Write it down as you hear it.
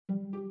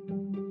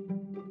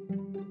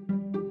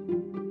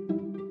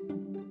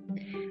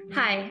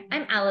Hi,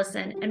 I'm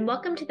Allison, and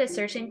welcome to the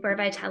Searching for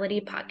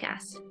Vitality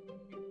podcast.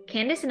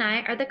 Candace and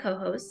I are the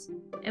co-hosts,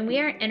 and we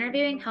are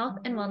interviewing health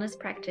and wellness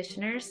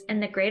practitioners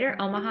in the greater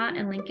Omaha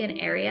and Lincoln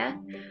area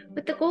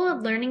with the goal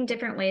of learning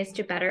different ways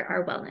to better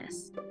our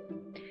wellness.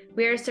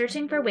 We are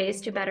searching for ways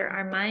to better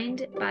our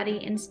mind,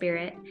 body, and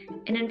spirit,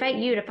 and invite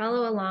you to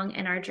follow along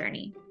in our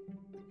journey.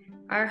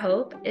 Our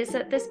hope is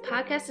that this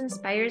podcast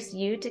inspires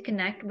you to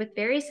connect with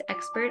various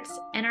experts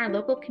in our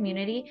local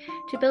community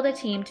to build a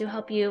team to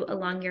help you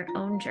along your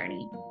own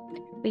journey.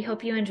 We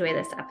hope you enjoy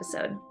this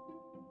episode.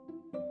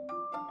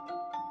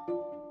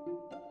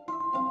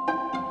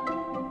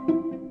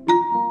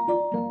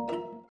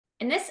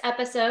 In this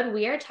episode,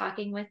 we are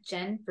talking with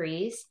Jenn,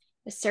 a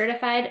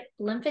certified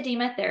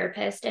lymphedema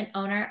therapist and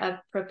owner of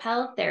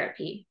Propel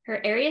Therapy. Her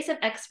areas of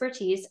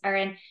expertise are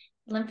in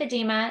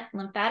lymphedema,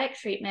 lymphatic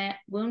treatment,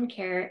 wound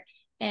care,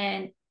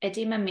 and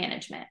edema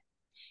management.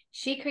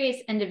 She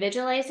creates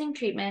individualizing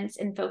treatments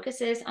and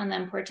focuses on the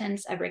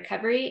importance of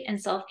recovery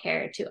and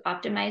self-care to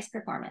optimize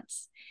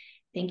performance.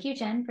 Thank you,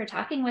 Jenn, for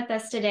talking with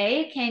us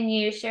today. Can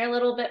you share a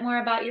little bit more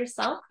about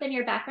yourself and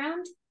your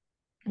background?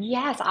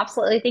 Yes,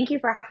 absolutely. Thank you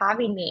for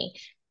having me.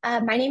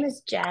 My name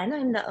is Jenn.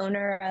 I'm the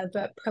owner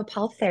of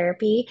Propel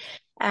Therapy.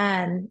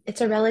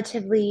 It's a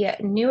relatively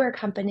newer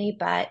company,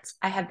 but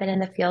I have been in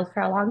the field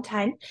for a long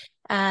time.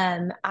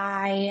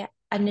 I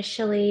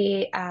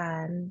initially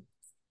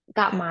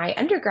got my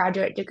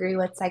undergraduate degree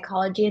with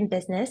psychology and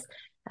business.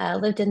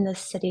 Lived in the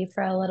city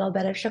for a little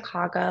bit of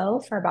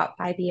Chicago for about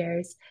 5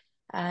 years.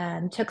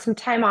 Took some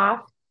time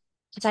off,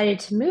 decided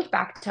to move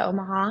back to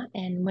Omaha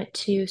and went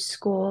to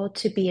school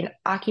to be an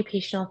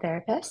occupational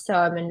therapist. So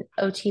I'm an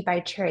OT by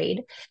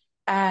trade.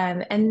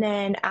 And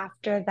then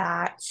after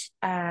that,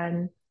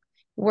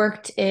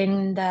 worked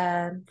in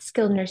the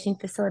skilled nursing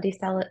facilities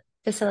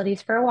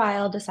for a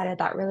while, decided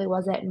that really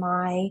wasn't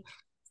my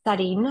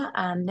setting,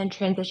 then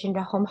transitioned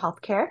to home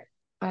health care.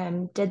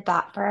 Did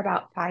that for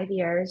about 5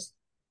 years.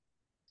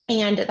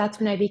 And that's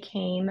when I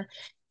became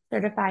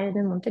certified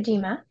in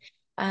lymphedema.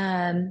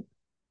 Um,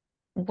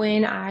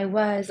 when I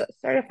was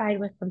certified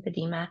with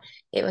lymphedema,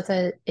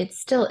 it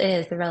still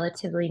is a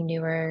relatively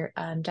newer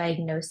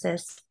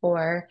diagnosis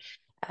for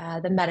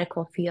the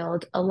medical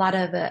field. A lot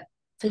of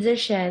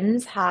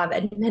physicians have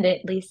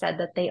admittedly said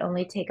that they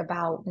only take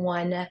about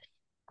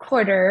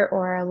 1/4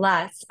 or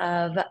less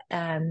of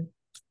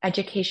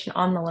education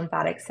on the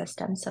lymphatic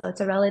system. So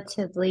it's a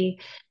relatively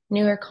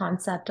newer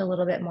concept, a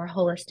little bit more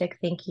holistic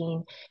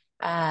thinking.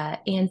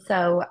 And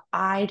so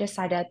I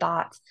decided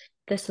that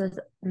this was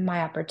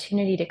my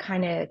opportunity to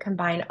kind of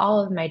combine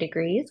all of my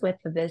degrees with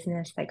the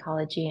business,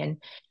 psychology,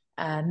 and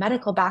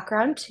medical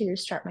background to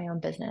start my own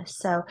business.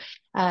 So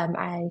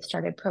I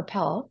started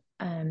Propel.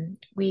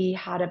 We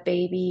had a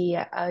baby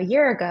a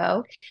year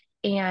ago,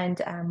 and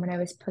when I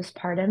was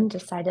postpartum,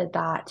 decided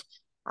that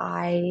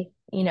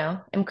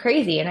am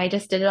crazy, and I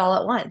just did it all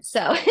at once.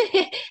 So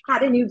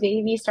had a new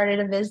baby, started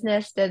a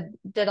business,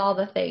 did all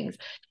the things.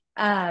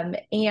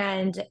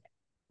 And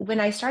when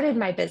I started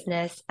my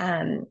business,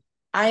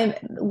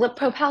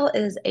 Propel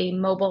is a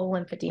mobile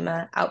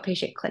lymphedema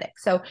outpatient clinic.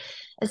 So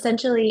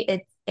essentially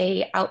it's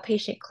a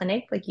outpatient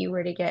clinic like you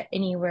were to get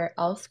anywhere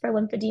else for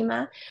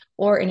lymphedema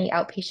or any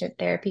outpatient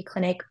therapy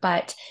clinic,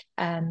 but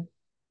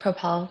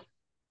Propel,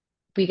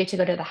 we get to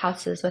go to the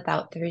houses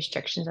without the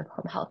restrictions of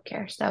home health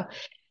care. So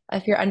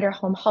if you're under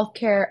home health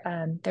care,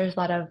 there's a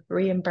lot of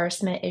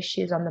reimbursement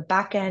issues on the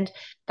back end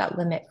that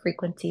limit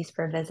frequencies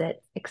for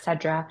visits,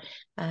 etc.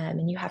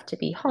 And you have to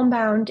be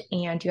homebound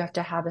and you have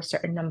to have a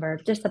certain number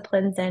of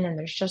disciplines in, and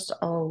there's just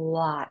a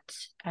lot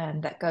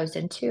that goes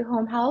into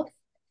home health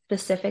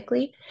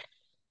specifically.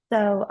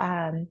 So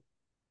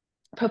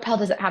Propel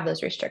doesn't have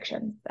those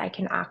restrictions. I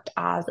can act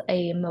as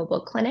a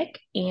mobile clinic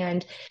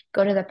and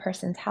go to the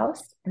person's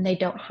house, and they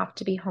don't have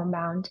to be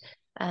homebound.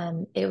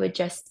 It would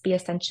just be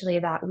essentially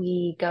that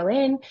we go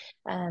in,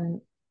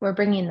 we're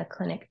bringing the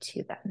clinic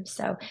to them.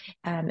 So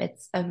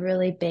it's a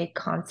really big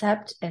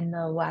concept in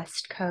the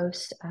West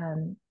Coast.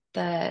 I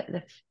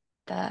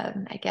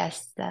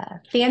guess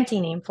the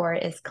fancy name for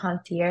it is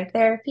concierge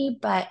therapy,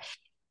 but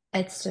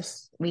it's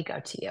just we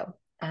go to you.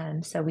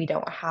 So we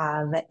don't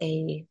have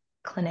a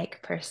clinic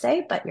per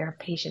se, but your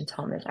patient's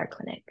home is our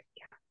clinic.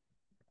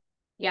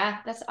 Yeah,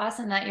 that's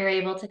awesome that you're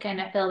able to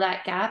kind of fill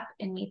that gap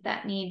and meet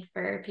that need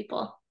for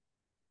people.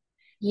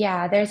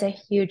 Yeah, there's a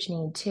huge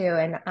need too.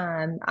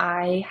 And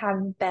I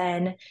have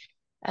been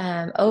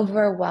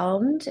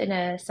overwhelmed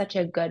in such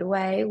a good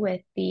way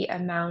with the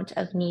amount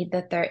of need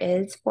that there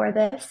is for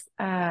this.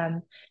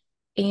 And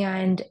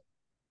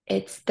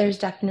there's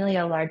definitely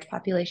a large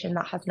population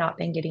that has not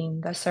been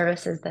getting the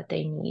services that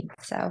they need.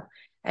 So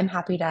I'm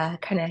happy to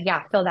kind of,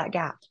 fill that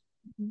gap.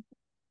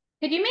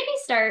 Could you maybe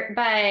start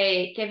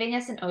by giving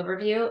us an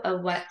overview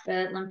of what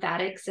the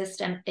lymphatic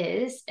system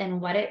is and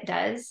what it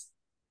does?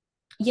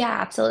 Yeah,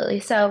 absolutely.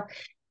 So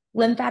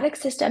lymphatic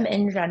system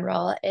in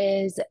general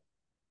it's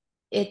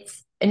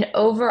an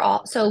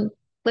overall, so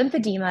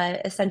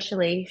lymphedema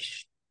essentially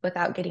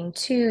without getting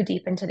too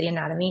deep into the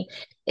anatomy,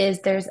 is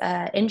there's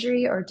a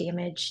injury or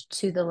damage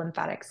to the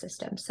lymphatic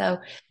system. So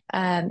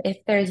if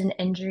there's an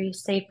injury,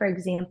 say for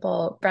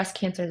example, breast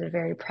cancer is a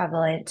very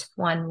prevalent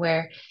one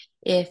where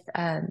if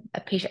a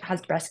patient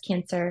has breast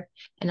cancer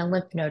and a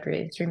lymph node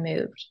is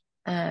removed,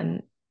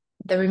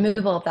 the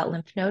removal of that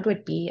lymph node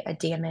would be a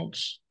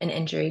damage, an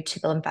injury to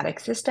the lymphatic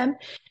system,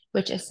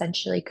 which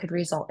essentially could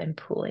result in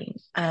pooling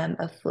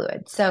of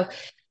fluid. So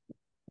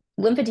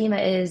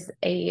lymphedema is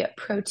a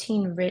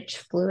protein-rich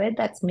fluid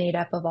that's made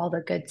up of all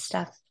the good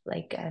stuff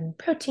like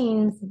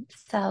proteins,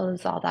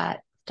 cells, all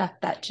that stuff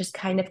that just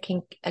kind of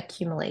can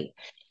accumulate,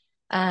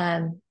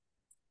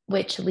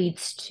 which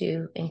leads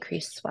to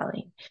increased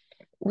swelling.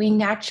 We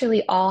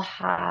naturally all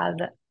have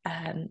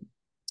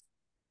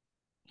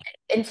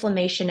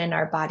inflammation in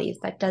our bodies.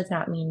 That does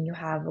not mean you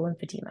have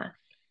lymphedema.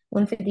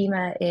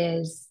 Lymphedema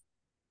is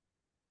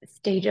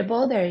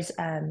stageable. There's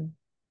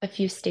a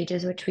few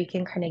stages which we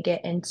can kind of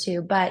get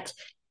into, but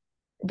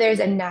there's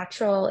a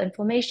natural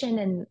inflammation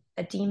and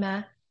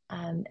edema,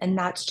 and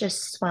that's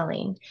just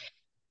swelling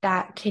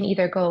that can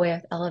either go away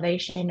with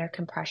elevation or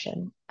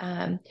compression.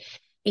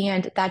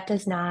 And that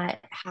does not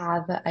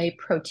have a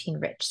protein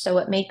rich. So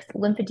what makes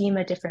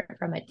lymphedema different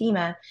from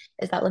edema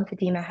is that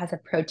lymphedema has a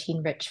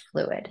protein rich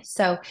fluid.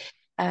 So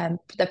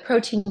the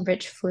protein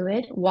rich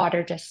fluid,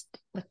 water just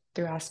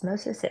through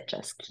osmosis,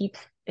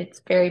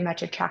 it's very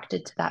much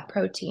attracted to that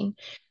protein,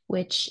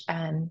 which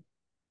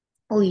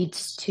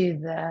leads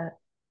to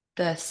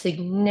the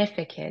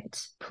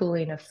significant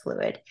pooling of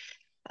fluid.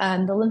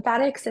 The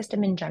lymphatic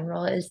system in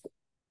general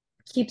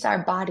keeps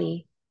our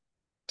body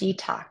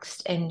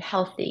detoxed and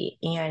healthy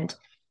and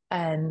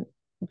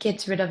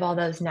gets rid of all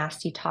those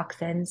nasty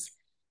toxins.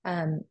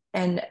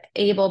 And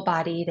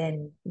able-bodied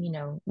and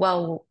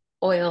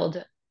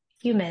well-oiled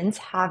humans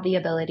have the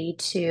ability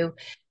to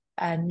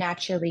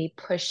naturally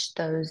push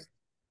those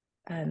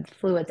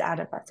fluids out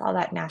of us, all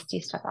that nasty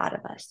stuff out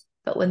of us.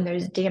 But when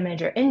there's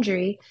damage or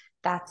injury,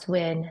 that's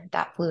when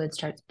that fluid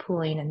starts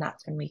pooling, and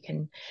that's when we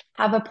can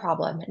have a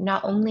problem,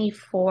 not only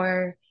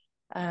for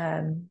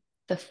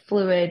the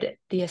fluid,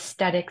 the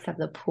aesthetics of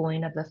the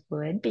pooling of the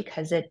fluid,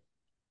 because it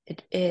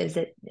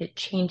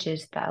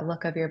changes the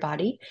look of your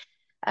body.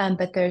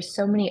 But there's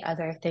so many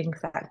other things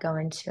that go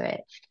into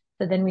it.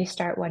 So then we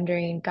start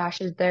wondering,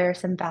 gosh, is there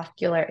some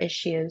vascular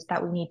issues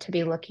that we need to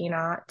be looking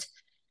at?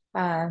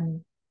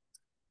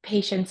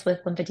 Patients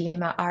with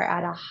lymphedema are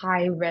at a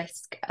high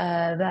risk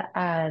of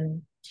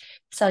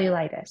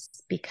cellulitis,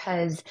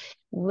 because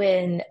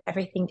when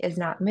everything is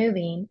not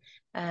moving,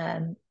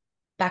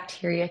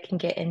 bacteria can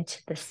get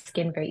into the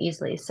skin very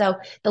easily. So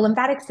the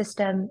lymphatic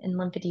system in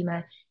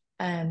lymphedema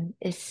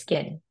is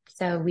skin.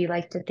 So we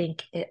like to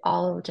think it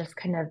all just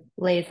kind of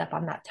lays up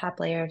on that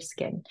top layer of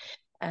skin.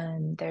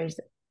 There's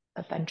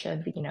a bunch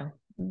of,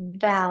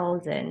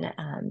 valves and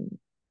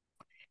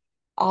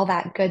all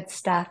that good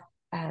stuff,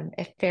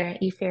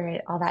 efferent,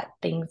 efferent, all that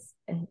things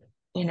and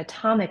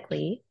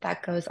anatomically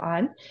that goes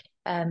on.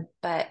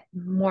 But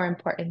more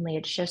importantly,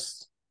 it's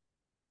just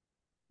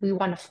we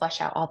want to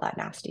flush out all that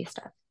nasty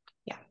stuff.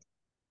 Yeah.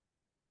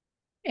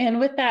 And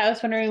with that, I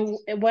was wondering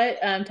what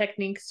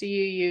techniques do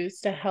you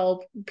use to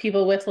help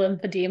people with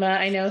lymphedema?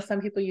 I know some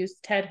people use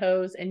TED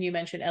hose, and you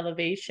mentioned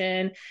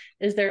elevation.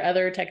 Is there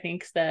other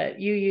techniques that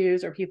you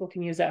use or people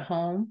can use at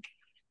home?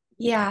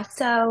 Yeah.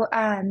 So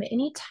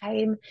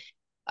anytime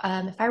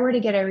if I were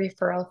to get a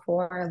referral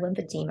for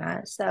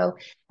lymphedema, so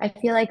I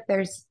feel like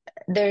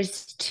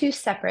there's two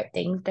separate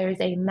things.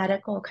 There's a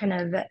medical kind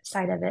of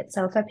side of it.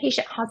 So if a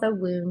patient has a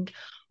wound,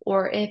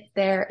 or if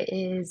there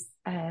is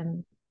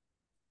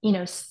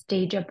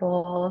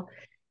stageable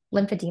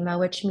lymphedema,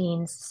 which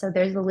means, so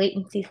there's a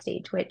latency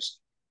stage, which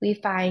we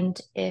find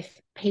if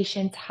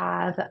patients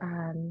have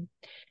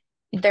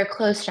their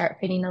clothes start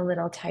fitting a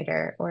little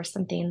tighter or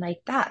something like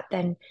that,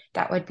 then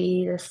that would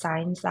be the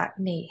signs that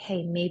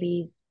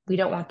maybe we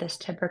don't want this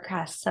to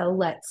progress. So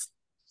let's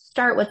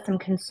start with some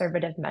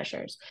conservative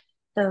measures.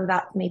 So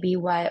that's maybe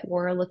what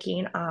we're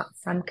looking at: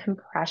 some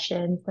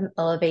compression, some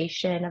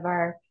elevation of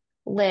our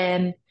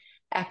limb,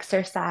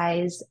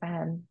 exercise,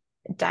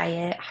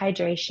 diet,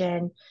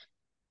 hydration,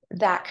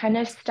 that kind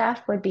of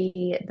stuff would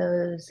be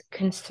those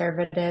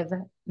conservative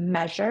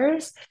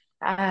measures.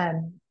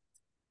 And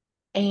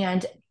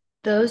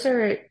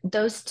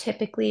those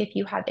typically, if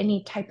you have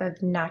any type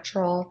of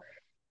natural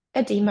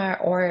edema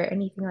or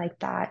anything like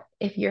that,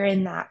 if you're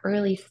in that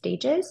early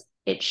stages,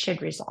 it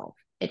should resolve.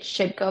 It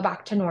should go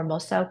back to normal.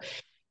 So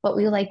what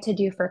we like to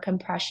do for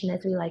compression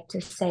is we like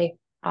to take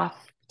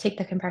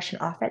the compression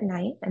off at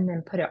night and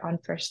then put it on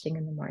first thing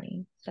in the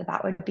morning. So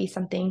that would be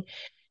something,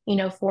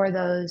 for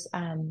those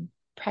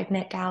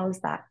pregnant gals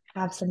that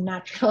have some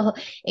natural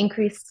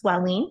increased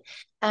swelling.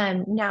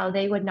 Now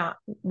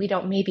we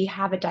don't maybe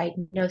have a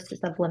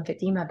diagnosis of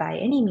lymphedema by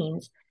any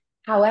means.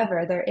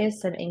 However, there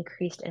is some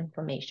increased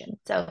inflammation.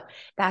 So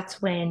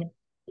that's when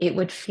it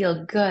would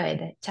feel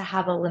good to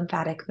have a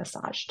lymphatic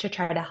massage to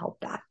try to help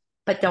that,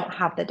 but don't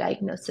have the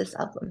diagnosis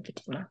of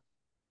lymphedema.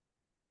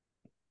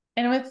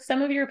 And with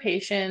some of your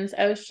patients,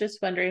 I was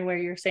just wondering where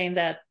you're saying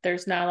that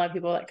there's not a lot of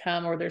people that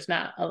come, or there's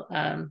not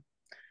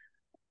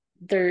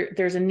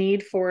there's a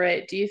need for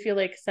it. Do you feel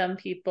like some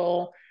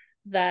people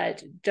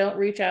that don't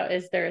reach out,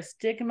 is there a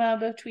stigma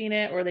between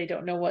it, or they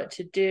don't know what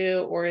to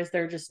do, or is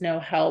there just no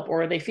help,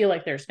 or they feel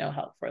like there's no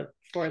help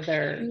for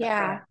their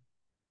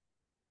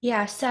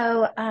Yeah.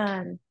 So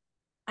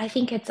I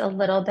think it's a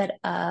little bit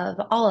of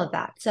all of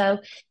that. So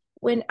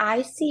when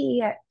I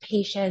see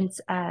patients,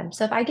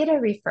 so if I get a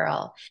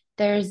referral,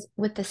 there's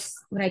with this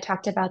when I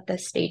talked about the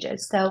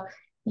stages. So,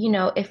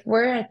 if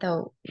we're at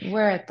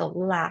the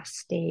last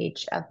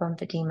stage of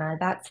lymphedema,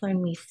 that's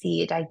when we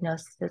see a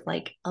diagnosis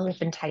like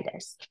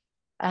elephantitis.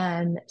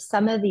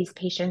 Some of these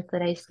patients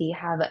that I see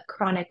have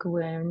chronic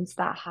wounds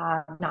that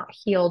have not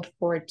healed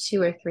for 2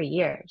 or 3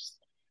 years.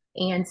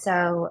 And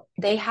so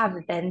they have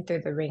been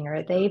through the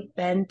ringer. They've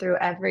been through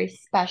every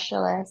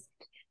specialist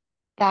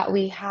that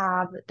we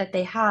have, that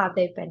they have.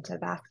 They've been to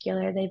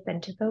vascular, they've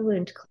been to the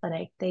wound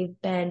clinic, they've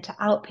been to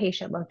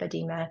outpatient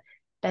lymphedema,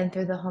 been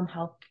through the home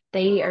health.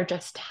 They are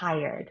just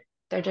tired.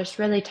 They're just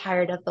really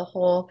tired of the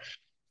whole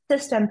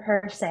system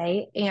per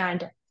se.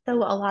 And so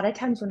a lot of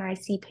times when I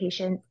see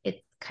patients,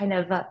 it's kind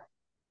of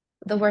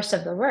the worst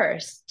of the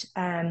worst.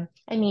 I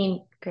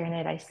mean,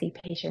 granted, I see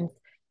patients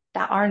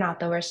that are not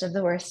the worst of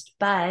the worst,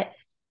 but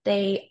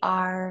they've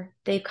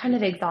kind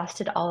of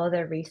exhausted all of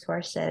their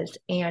resources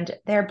and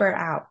they're burnt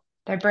out.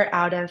 They're burnt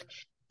out of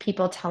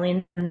people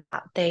telling them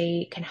that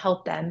they can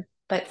help them,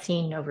 but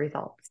seeing no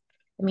results.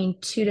 I mean,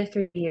 2 to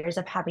 3 years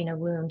of having a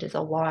wound is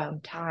a long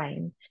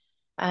time.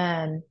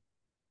 Um,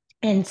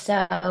 and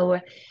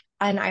so,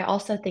 and I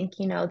also think,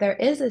 there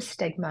is a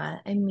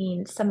stigma. I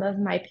mean, some of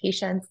my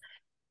patients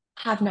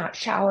have not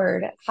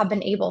showered, have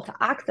been able to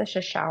access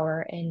a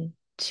shower in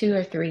 2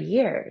 or 3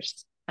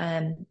 years.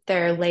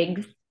 Their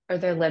legs or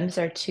their limbs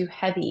are too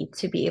heavy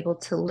to be able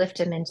to lift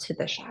them into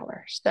the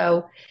shower.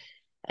 So,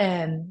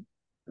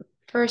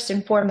 first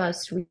and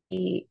foremost,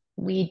 we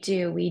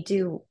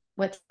do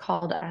what's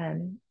called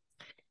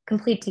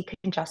complete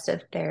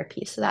decongestive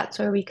therapy. So that's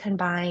where we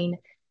combine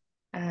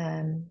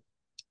um,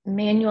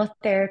 manual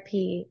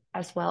therapy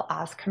as well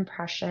as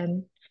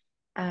compression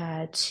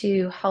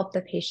to help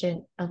the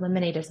patient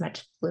eliminate as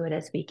much fluid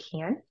as we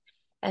can.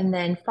 And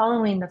then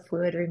following the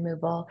fluid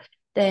removal,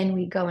 then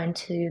we go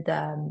into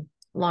the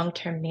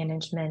long-term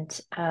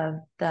management of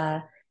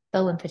the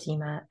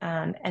lymphedema.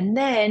 And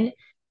then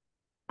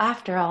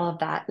after all of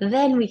that,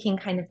 then we can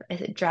kind of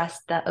address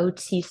the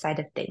OT side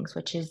of things,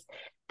 which is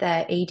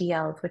the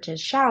ADLs, which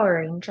is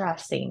showering,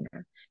 dressing.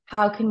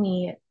 How can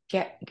we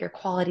get your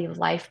quality of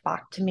life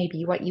back to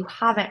maybe what you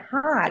haven't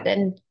had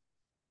in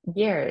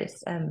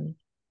years? I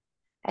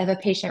have a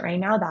patient right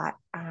now that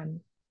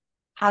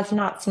has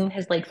not seen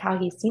his legs how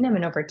he's seen them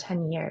in over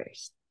 10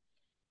 years.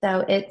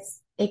 So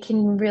it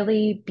can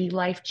really be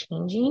life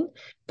changing,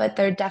 but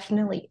there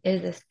definitely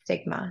is a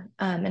stigma.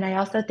 And I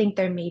also think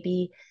there may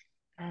be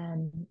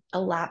a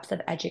lapse of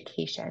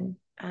education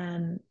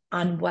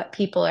on what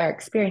people are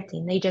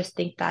experiencing. They just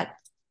think that's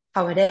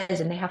how it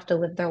is and they have to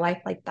live their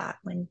life like that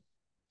when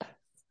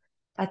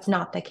that's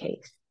not the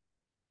case.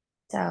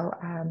 So,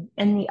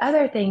 and the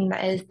other thing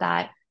is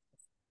that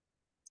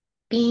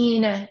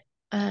being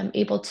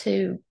able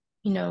to,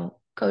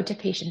 go to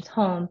patients'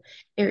 home,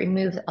 it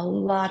removes a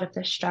lot of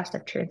the stress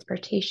of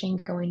transportation,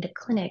 going to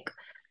clinic.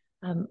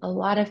 A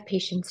lot of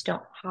patients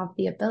don't have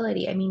the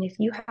ability. I mean, if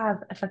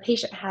a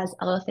patient has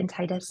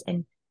elephantitis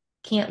and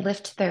can't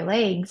lift their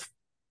legs,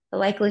 the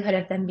likelihood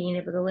of them being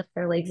able to lift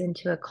their legs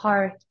into a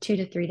car 2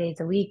 to 3 days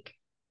a week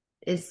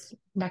is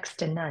next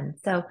to none.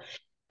 So,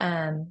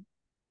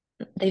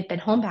 they've been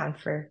homebound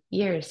for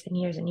years and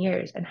years and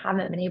years and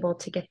haven't been able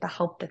to get the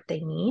help that they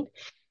need.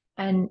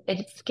 And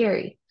it's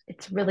scary.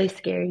 It's really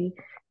scary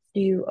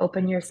to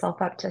open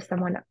yourself up to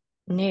someone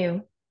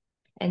new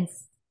and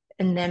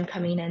them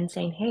coming in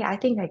saying, "Hey, I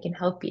think I can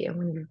help you,"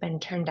 when you've been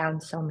turned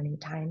down so many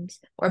times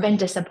or been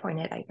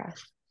disappointed, I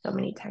guess, so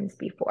many times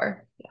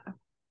before. Yeah.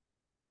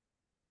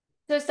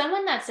 So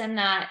someone that's in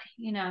that,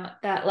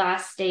 that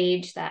last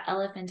stage, that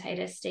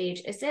elephantitis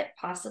stage, is it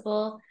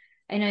possible?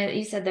 I know that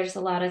you said there's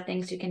a lot of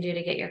things you can do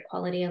to get your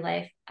quality of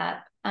life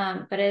up,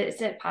 but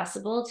is it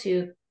possible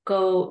to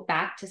go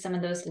back to some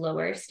of those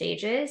lower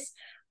stages,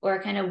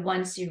 or kind of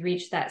once you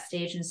reach that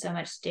stage and so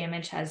much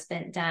damage has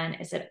been done,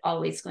 is it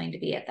always going to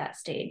be at that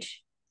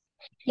stage?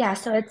 Yeah,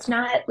 so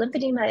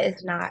lymphedema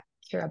is not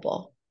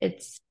curable.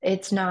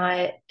 It's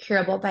not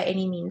curable by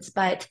any means,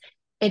 but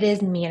it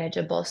is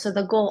manageable. So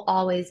the goal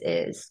always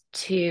is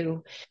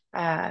to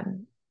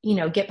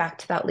get back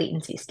to that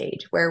latency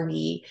stage where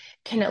we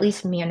can at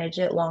least manage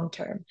it long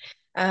term.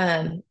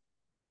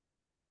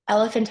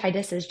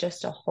 Elephantitis is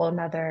just a whole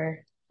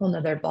nother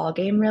ball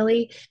game,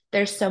 really.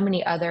 There's so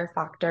many other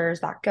factors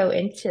that go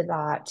into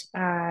that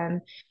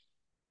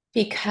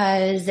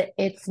because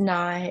it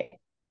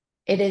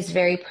is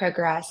very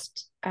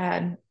progressed,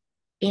 and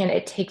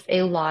it takes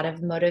a lot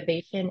of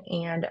motivation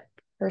and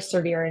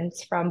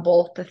perseverance from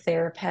both the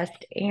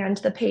therapist and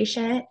the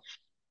patient.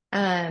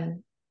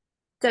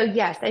 So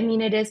yes, I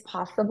mean, it is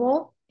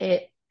possible.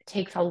 It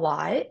takes a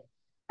lot.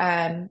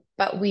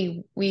 But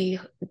we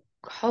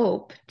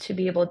hope to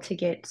be able to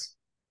get,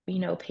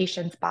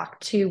 patients back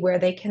to where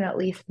they can at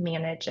least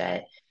manage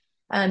it.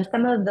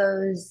 Some of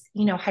those,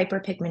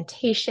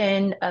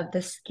 hyperpigmentation of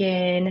the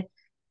skin,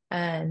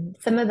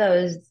 some of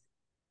those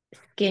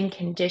skin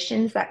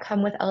conditions that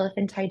come with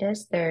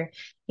elephantitis, they're,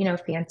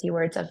 fancy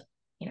words of,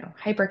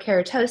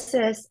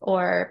 hyperkeratosis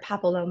or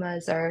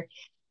papillomas or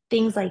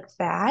things like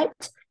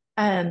that,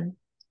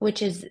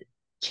 which is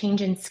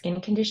change in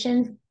skin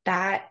conditions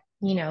that,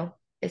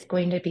 is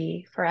going to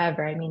be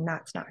forever. I mean,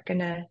 that's not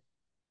gonna,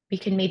 we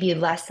can maybe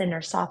lessen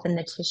or soften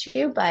the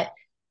tissue, but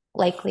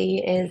likely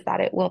is that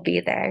it will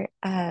be there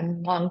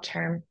long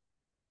term.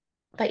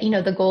 But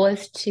the goal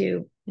is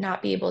to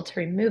not be able to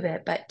remove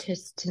it, but to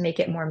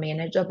make it more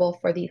manageable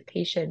for these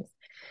patients.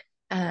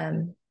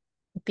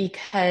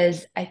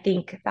 Because I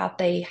think that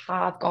they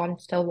have gone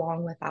so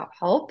long without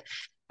help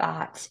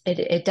that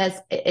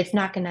it's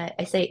not gonna,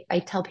 I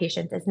tell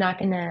patients, it's not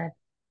gonna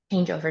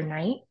change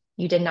overnight.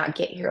 You did not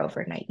get here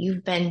overnight.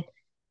 You've been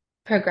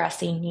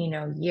progressing,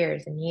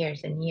 years and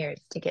years and years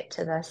to get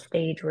to the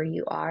stage where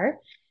you are.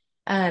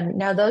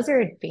 Now, those are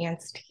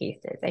advanced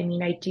cases. I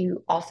mean, I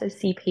do also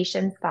see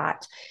patients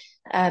that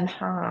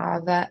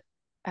have,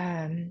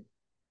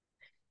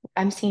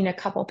 I'm seeing a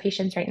couple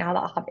patients right now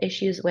that have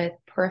issues with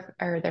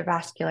or their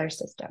vascular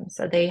system.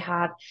 So they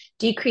have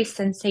decreased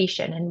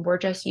sensation, and we're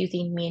just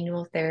using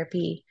manual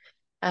therapy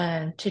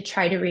to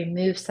try to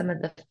remove some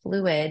of the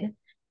fluid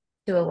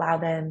to allow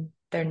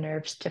their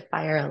nerves to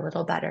fire a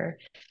little better.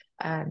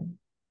 And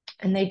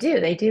they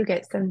do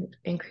get some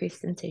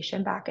increased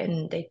sensation back,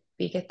 and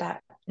we get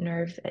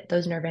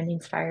those nerve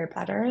endings fire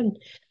better. And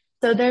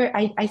so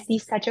I see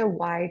such a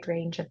wide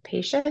range of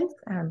patients,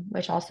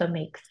 which also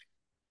makes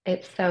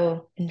it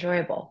so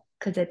enjoyable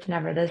because it's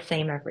never the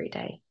same every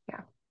day. Yeah.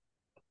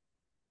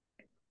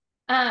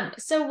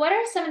 So what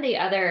are some of the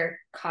other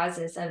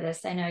causes of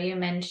this? I know you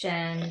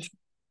mentioned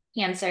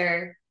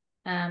cancer.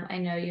 I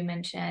know you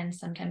mentioned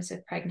sometimes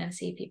with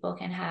pregnancy, people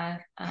can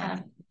have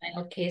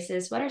mild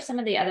cases. What are some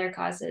of the other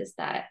causes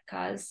that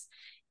cause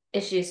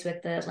issues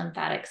with the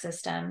lymphatic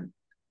system?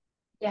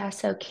 Yeah,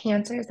 so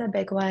cancer is a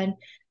big one.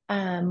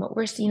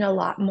 We're seeing a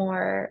lot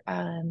more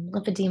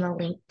lymphedema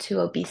linked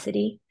to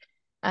obesity.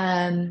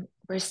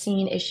 We're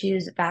seeing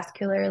issues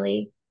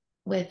vascularly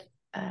with,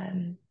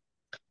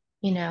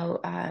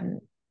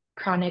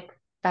 chronic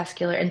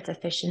vascular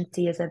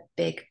insufficiency is a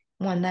big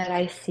one that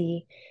I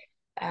see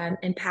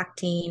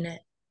impacting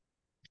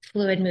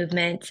fluid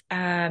movement.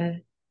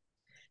 I'm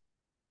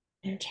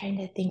trying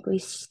to think,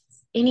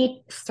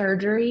 any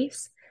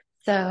surgeries.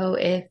 So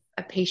if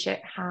a patient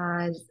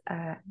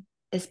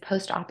is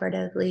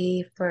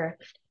post-operatively for,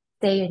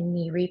 say, a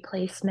knee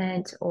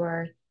replacement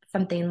or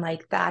something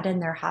like that,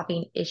 and they're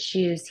having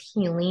issues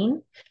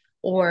healing,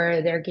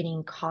 or they're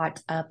getting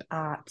caught up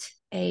at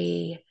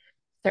a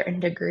certain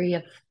degree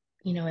of,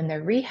 in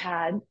their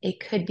rehab, it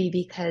could be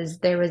because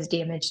there was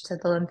damage to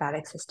the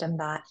lymphatic system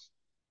that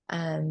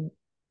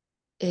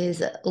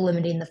is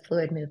limiting the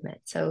fluid movement.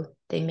 So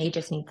they may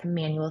just need some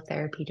manual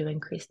therapy to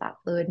increase that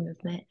fluid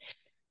movement,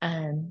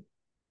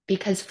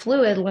 because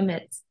fluid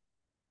limits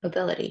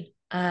mobility.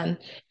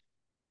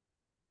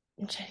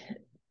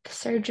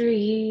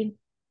 Surgery,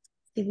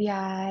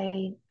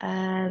 CBI.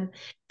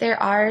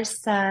 There are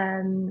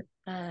some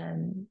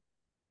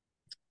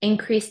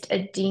increased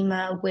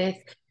edema with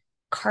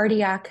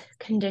cardiac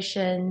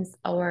conditions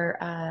or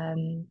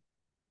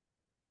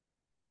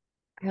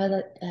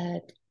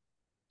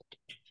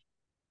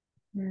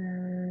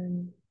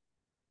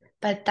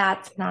but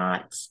that's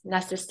not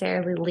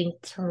necessarily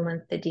linked to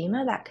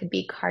lymphedema. That could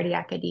be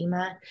cardiac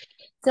edema.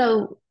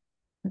 So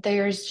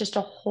there's just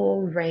a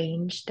whole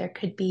range. There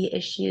could be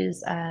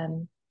issues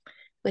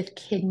with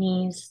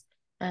kidneys.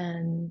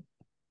 There's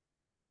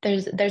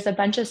a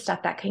bunch of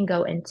stuff that can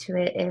go into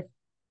it if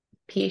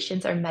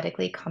patients are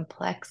medically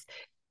complex,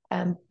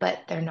 but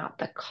they're not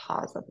the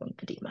cause of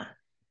lymphedema.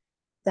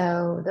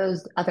 So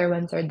those other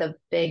ones are the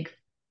big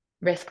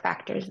risk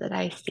factors that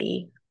I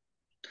see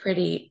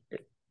pretty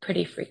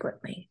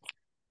frequently.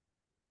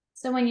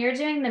 So when you're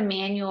doing the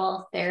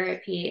manual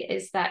therapy,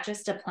 is that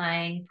just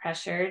applying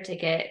pressure to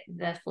get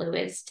the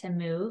fluids to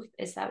move?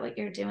 Is that what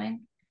you're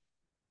doing?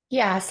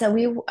 Yeah, so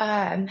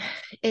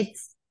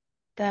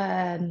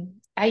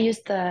I use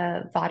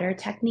the Vodder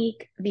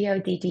technique,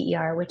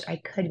 VODDER, which I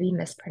could be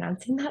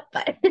mispronouncing that,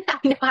 but I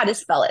know how to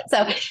spell it.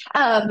 So,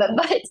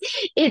 but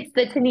it's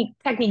the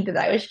technique that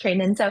I was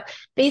trained in. So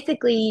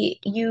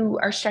basically you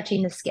are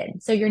stretching the skin.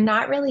 So you're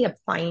not really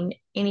applying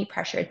any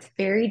pressure. It's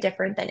very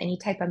different than any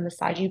type of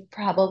massage you've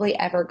probably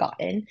ever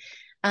gotten.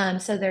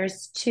 So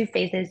there's two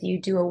phases. You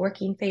do a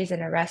working phase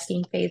and a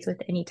resting phase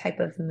with any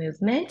type of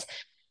movement.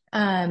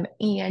 And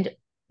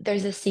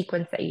there's a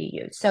sequence that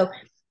you use. So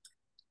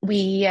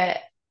we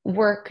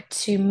work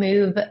to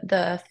move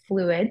the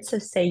fluid. So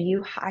say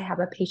I have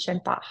a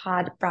patient that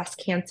had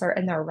breast cancer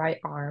in their right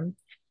arm,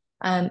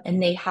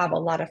 and they have a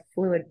lot of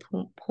fluid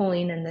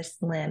pooling in this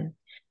limb.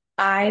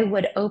 I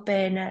would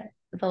open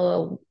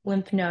the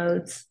lymph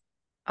nodes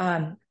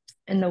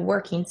in the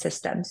working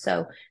system.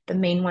 So the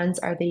main ones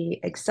are the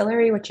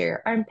axillary, which are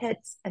your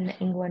armpits, and the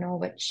inguinal,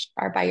 which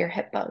are by your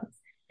hip bones.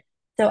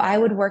 So I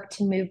would work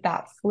to move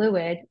that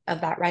fluid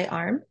of that right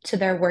arm to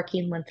their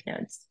working lymph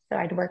nodes. So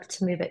I'd work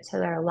to move it to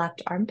their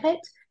left armpit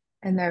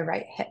and their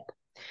right hip.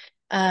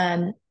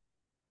 In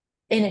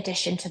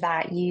addition to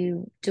that,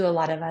 you do a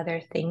lot of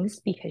other things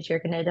because you're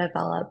going to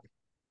develop,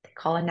 they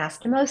call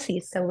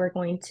anastomosis. So we're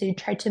going to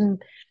try to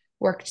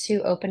work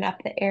to open up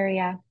the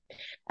area.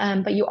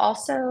 But you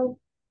also,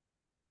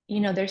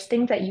 there's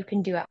things that you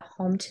can do at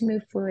home to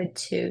move fluid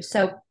too.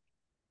 So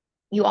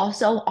you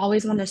also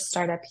always want to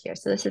start up here.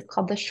 So this is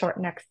called the short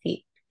neck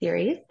feet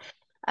series.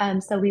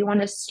 So we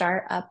want to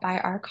start up by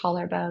our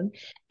collarbone,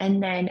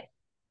 and then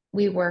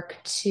we work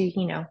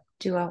to,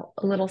 do a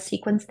little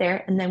sequence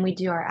there, and then we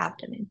do our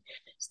abdomen.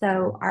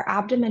 So our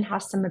abdomen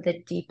has some of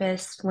the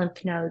deepest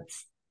lymph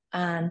nodes,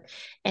 and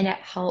it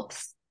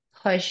helps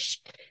push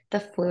the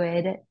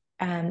fluid.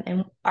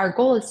 And our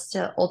goal is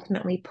to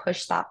ultimately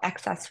push that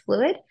excess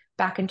fluid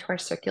back into our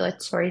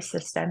circulatory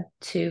system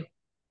to,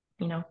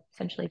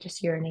 essentially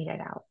just urinate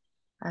it out,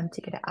 to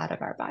get it out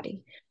of our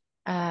body.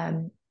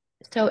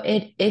 So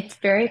it's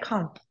very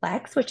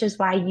complex, which is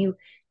why you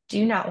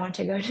do not want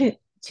to go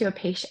to a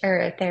patient or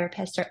a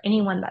therapist or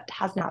anyone that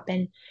has not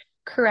been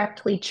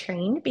correctly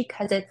trained,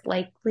 because it's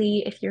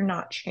likely, if you're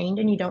not trained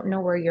and you don't know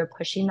where you're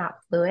pushing that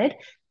fluid,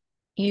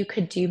 you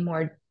could do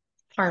more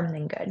harm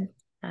than good.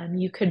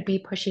 You could be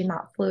pushing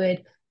that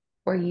fluid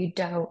where you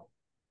don't,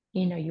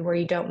 where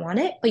you don't want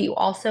it, but you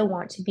also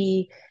want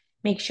to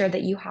make sure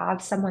that you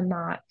have someone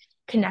that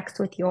connects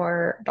with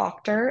your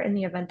doctor in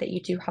the event that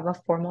you do have a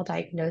formal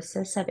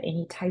diagnosis of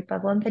any type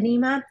of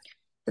lymphedema,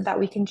 so that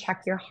we can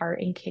check your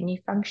heart and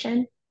kidney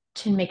function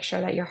to make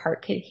sure that your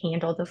heart can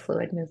handle the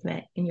fluid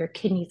movement and your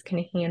kidneys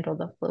can handle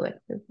the fluid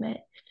movement.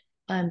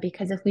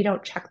 Because if we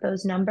don't check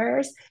those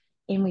numbers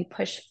and we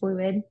push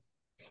fluid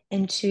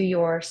into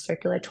your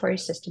circulatory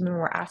system and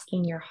we're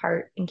asking your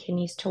heart and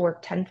kidneys to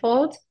work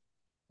tenfold,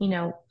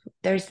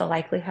 there's the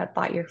likelihood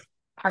that your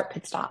heart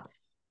could stop,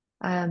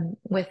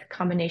 with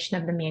combination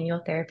of the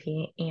manual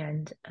therapy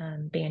and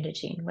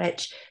bandaging,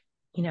 which,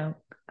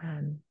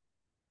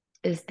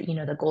 is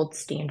the gold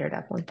standard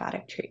of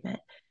lymphatic treatment.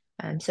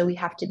 So we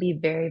have to be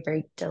very,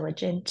 very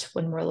diligent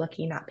when we're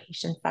looking at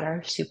patients that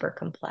are super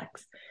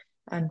complex,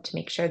 to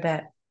make sure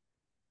that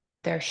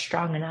they're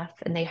strong enough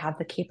and they have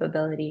the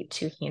capability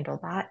to handle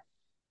that.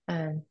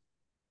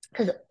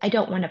 Because I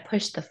don't want to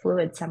push the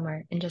fluid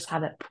somewhere and just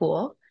have it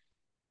pool,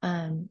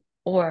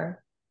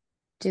 or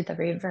do the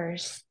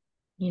reverse.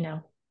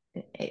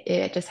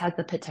 It just has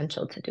the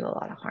potential to do a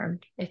lot of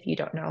harm if you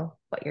don't know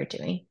what you're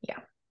doing. Yeah.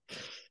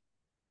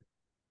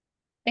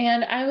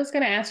 And I was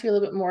going to ask you a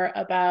little bit more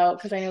about,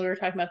 because I know we were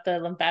talking about the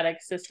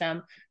lymphatic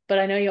system, but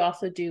I know you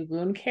also do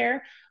wound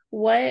care.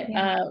 What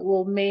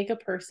will make a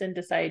person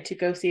decide to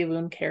go see a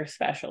wound care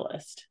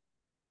specialist?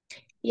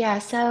 Yeah,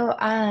 so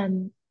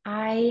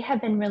I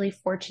have been really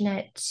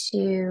fortunate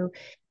to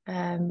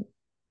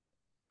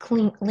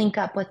link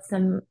up with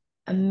some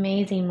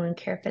amazing wound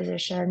care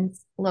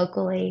physicians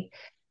locally.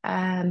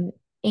 And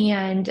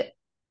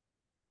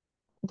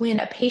when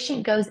a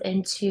patient goes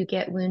in to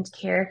get wound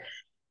care,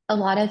 a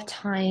lot of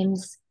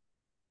times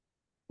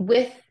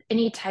with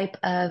any type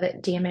of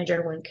damage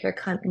or wound care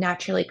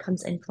naturally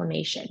comes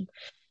inflammation.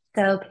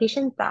 So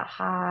patients that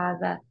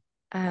have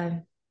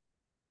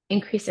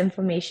increased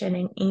inflammation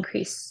and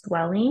increased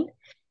swelling,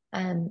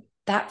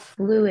 that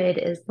fluid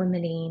is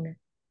limiting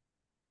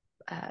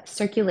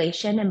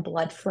circulation and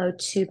blood flow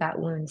to that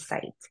wound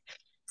site.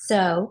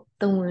 So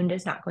the wound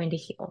is not going to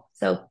heal.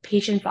 So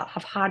patients that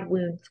have had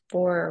wounds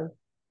for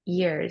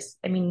years,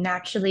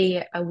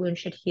 naturally a wound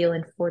should heal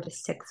in 4 to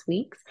 6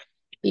 weeks.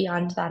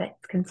 Beyond that,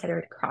 it's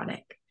considered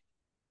chronic.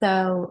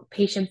 So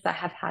patients that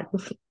have had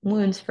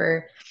wounds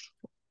for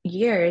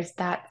years,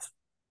 that's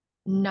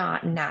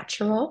not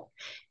natural.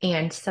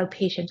 And so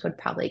patients would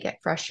probably get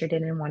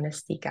frustrated and want to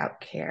seek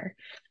out care.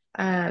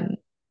 The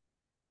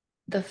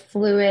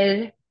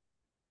fluid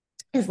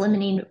is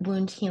limiting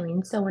wound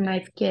healing. So when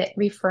I get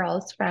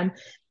referrals from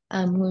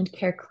wound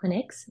care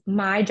clinics,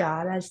 my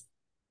job as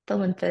the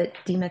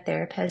lymphedema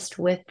therapist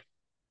with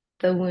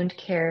the wound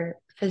care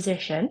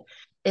physician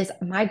is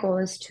my goal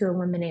is to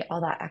eliminate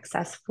all that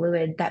excess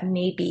fluid that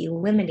may be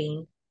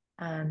limiting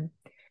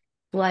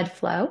blood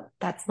flow,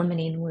 that's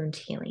limiting wound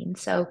healing.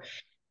 So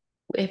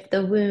if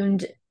the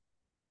wound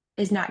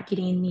is not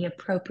getting the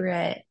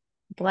appropriate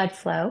blood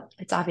flow,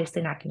 it's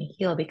obviously not going to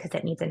heal because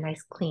it needs a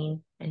nice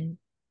clean and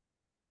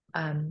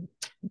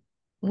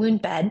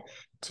wound bed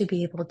to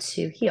be able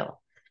to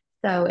heal.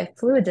 So if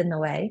fluid's in the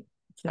way,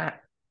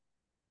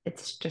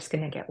 it's just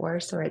going to get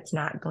worse, or it's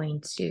not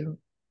going to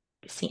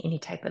see any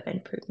type of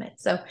improvement.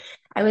 So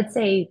I would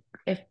say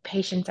if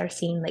patients are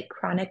seeing like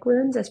chronic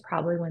wounds is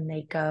probably when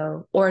they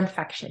go, or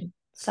infection.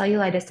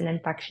 Cellulitis and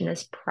infection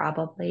is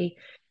probably,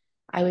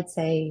 I would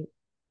say,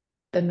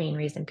 the main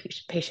reason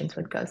patients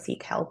would go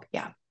seek help.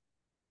 Yeah.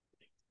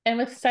 And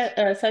with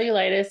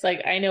cellulitis,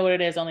 like I know what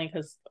it is only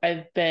because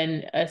I've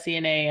been a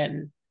CNA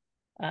and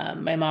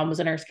My mom was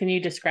a nurse. Can you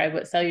describe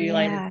what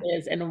cellulitis Yeah.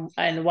 is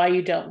and why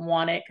you don't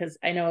want it? Because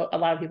I know a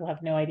lot of people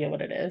have no idea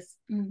what it is.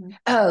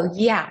 Oh,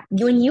 yeah.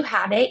 When you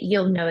have it,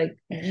 you'll know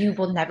you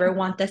will never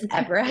want this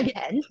ever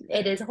again.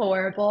 It is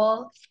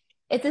horrible.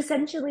 It's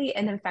essentially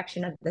an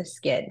infection of the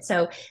skin.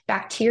 So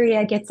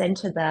bacteria gets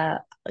into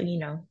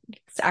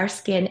our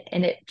skin,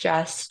 and it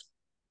just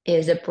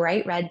is a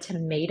bright red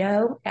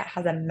tomato. It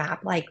has a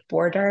map-like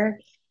border.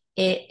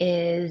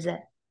 It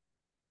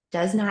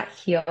does not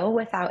heal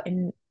without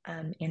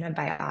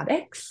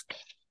antibiotics.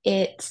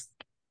 It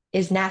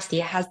is nasty.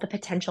 It has the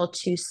potential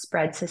to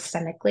spread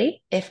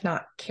systemically if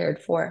not cared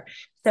for.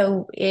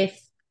 So if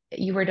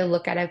you were to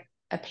look at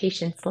a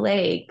patient's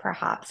leg,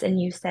 perhaps, and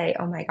you say,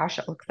 oh my gosh,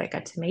 it looks like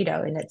a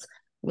tomato and it's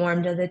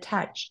warm to the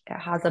touch. It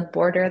has a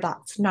border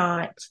that's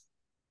not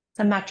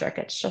symmetric.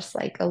 It's just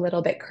like a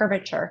little bit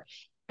curvature.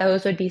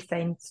 Those would be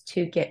things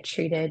to get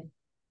treated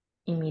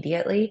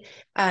immediately.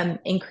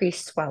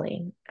 Increased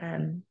swelling.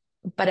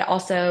 But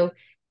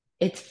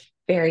it's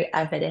very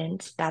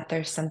evident that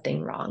there's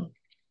something wrong.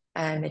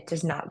 It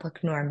does not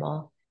look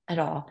normal at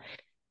all.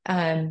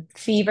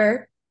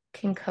 Fever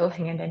can go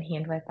hand in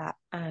hand with that.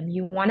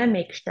 You want to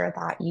make sure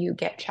that you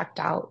get checked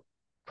out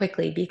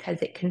quickly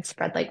because it can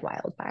spread like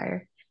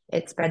wildfire.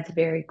 It spreads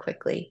very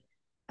quickly.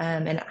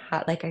 And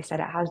like I said,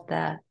 it has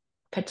the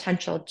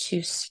potential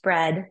to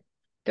spread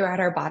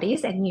throughout our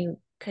bodies, and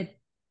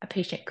a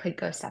patient could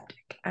go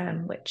septic,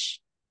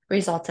 which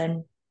results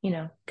in,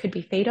 could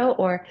be fatal,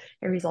 or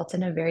it results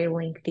in a very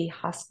lengthy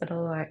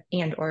hospital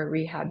or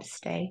rehab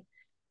stay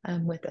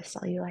with the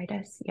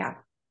cellulitis. Yeah.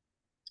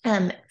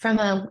 From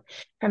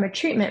a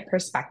treatment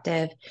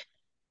perspective,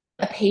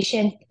 a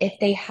patient, if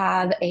they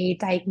have a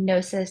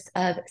diagnosis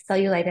of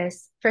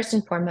cellulitis, first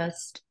and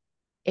foremost,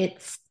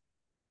 it's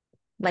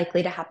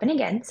likely to happen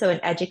again. So an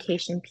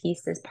education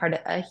piece is part of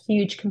a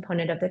huge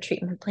component of the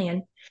treatment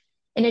plan.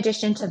 In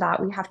addition to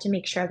that, we have to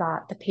make sure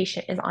that the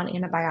patient is on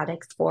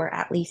antibiotics for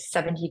at least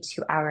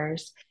 72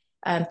 hours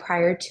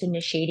prior to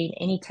initiating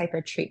any type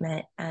of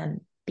treatment,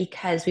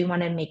 because we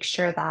want to make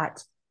sure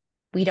that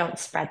we don't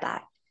spread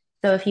that.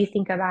 So if you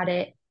think about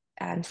it,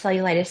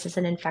 cellulitis is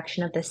an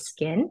infection of the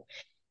skin,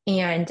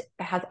 and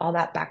it has all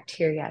that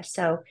bacteria.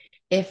 So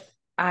if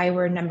I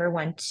were number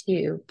one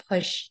to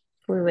push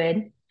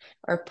fluid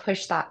or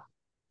push that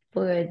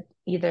fluid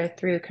either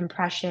through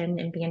compression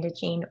and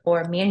bandaging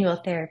or manual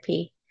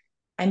therapy,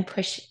 I'm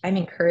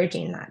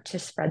encouraging that to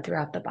spread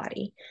throughout the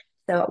body.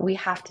 So we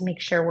have to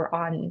make sure we're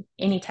on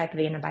any type of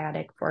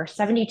antibiotic for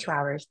 72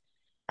 hours.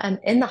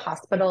 In the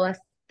hospital, if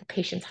the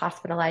patient's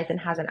hospitalized and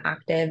has an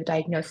active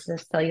diagnosis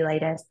of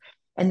cellulitis,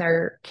 and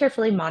they're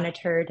carefully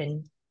monitored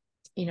and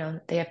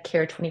they have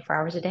care 24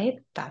 hours a day,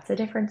 that's a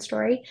different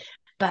story.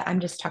 But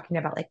I'm just talking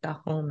about like the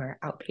home or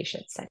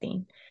outpatient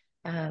setting,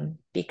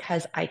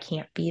 because I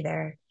can't be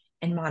there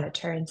and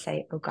monitor and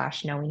say, oh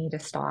gosh, no, we need to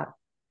stop.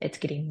 It's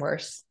getting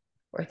worse,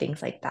 or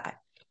things like that.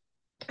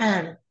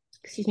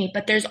 Excuse me.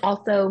 But there's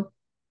also,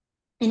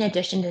 in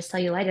addition to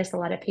cellulitis, a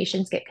lot of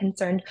patients get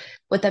concerned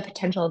with the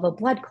potential of a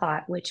blood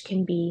clot, which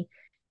can be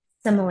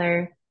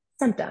similar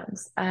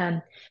symptoms.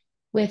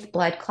 With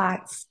blood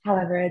clots,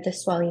 however, the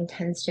swelling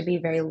tends to be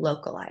very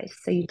localized.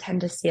 So you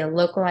tend to see a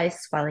localized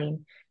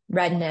swelling,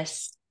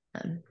 redness,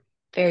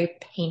 very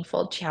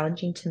painful,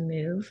 challenging to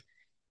move.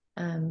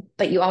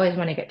 But you always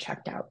want to get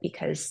checked out,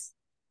 because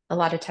a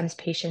lot of times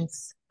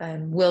patients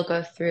will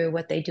go through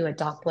what they do a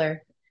Doppler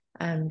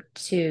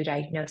to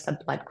diagnose a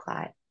blood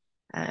clot,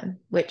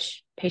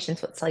 which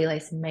patients with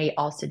cellulitis may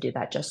also do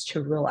that just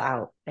to rule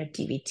out a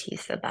DVT,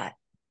 so that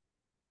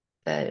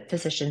the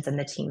physicians and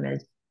the team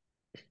is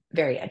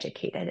very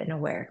educated and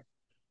aware.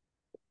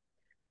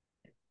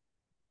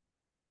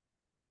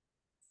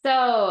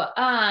 So,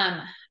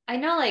 I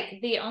know like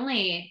the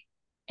only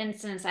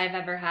instance I've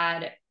ever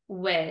had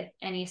with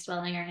any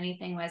swelling or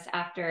anything was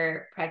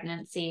after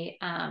pregnancy,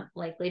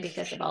 likely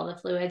because of all the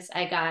fluids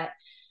I got.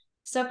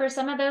 So for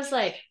some of those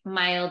like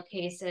mild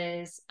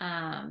cases,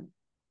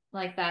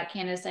 like that,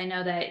 Candace, I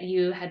know that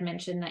you had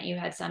mentioned that you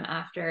had some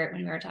after,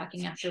 when we were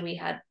talking, after we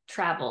had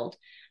traveled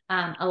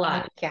a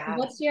lot. Yeah.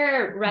 What's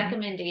your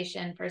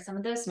recommendation for some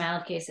of those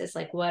mild cases?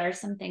 Like, what are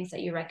some things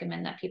that you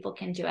recommend that people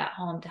can do at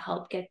home to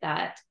help get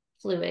that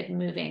fluid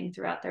moving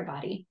throughout their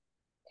body?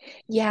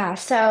 Yeah,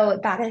 so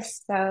that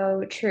is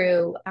so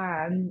true.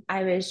 We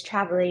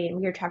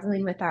were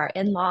traveling with our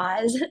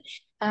in-laws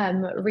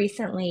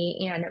recently,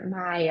 and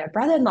my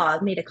brother-in-law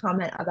made a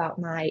comment about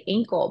my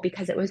ankle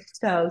because it was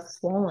so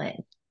swollen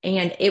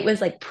and it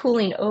was like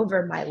pulling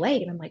over my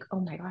leg. And I'm like,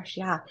 oh my gosh,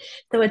 yeah.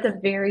 So it's a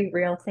very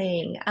real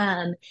thing.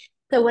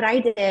 So what I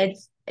did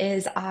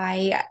is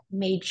I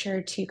made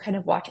sure to kind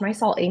of watch my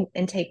salt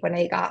intake when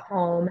I got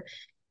home.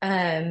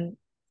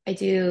 I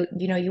do,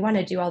 you want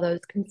to do all those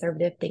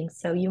conservative things.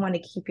 So you want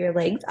to keep your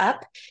legs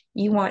up.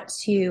 You want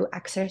to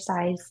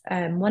exercise.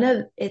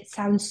 It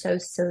sounds so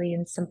silly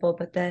and simple,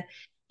 but the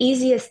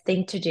easiest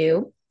thing to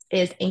do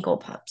is ankle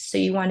pumps. So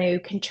you want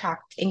to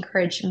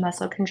encourage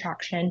muscle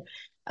contraction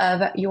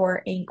of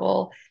your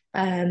ankle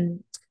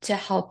to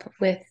help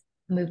with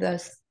move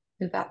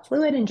that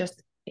fluid and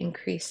just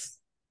increase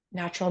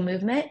natural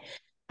movement,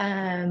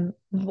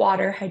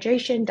 water,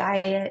 hydration,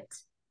 diet,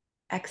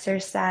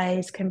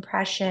 exercise,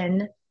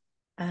 compression.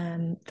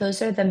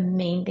 Those are the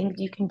main things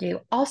you can do.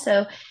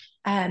 Also,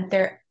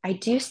 I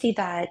do see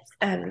that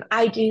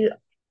I do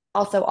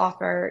also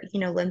offer,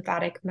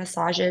 lymphatic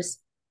massages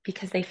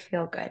because they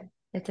feel good.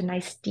 It's a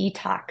nice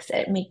detox.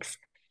 It makes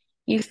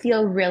you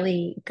feel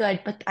really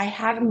good. But I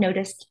have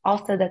noticed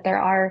also that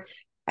there are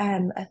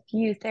a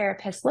few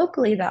therapists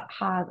locally that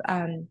have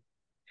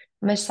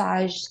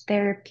massage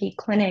therapy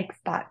clinics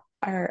that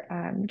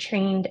are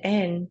trained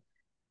in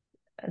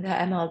the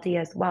MLD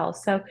as well.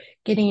 So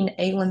getting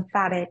a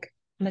lymphatic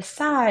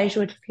massage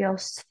would feel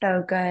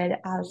so good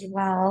as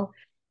well.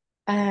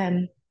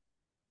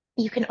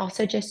 You can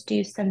also just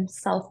do some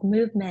self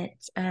movement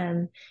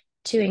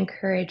to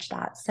encourage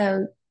that.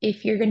 So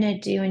if you're going to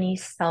do any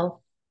self,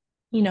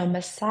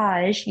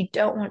 massage, you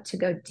don't want to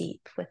go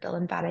deep with the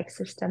lymphatic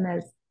system,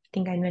 as I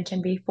think I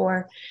mentioned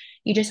before.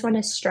 You just want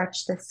to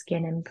stretch the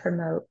skin and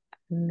promote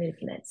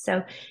movement.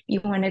 So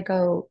you want to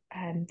go,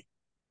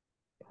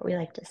 what we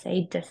like to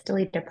say,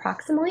 distally to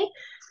proximally.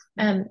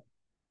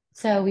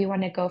 So we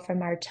want to go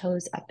from our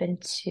toes up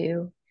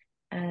into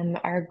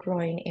our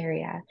groin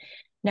area.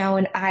 Now,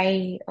 when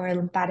I or a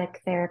lymphatic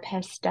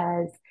therapist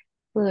does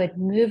fluid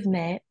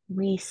movement,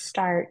 we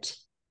start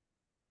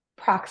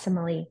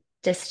proximally,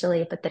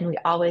 distally, but then we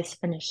always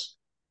finish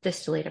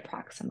distally to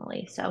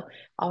proximally. So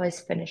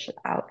always finish it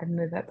out and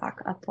move it back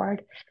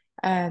upward.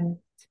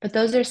 But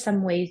those are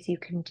some ways you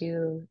can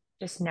do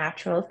just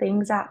natural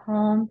things at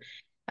home.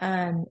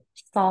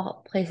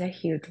 Salt plays a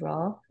huge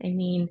role. I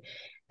mean,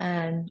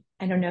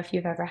 I don't know if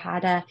you've ever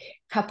had a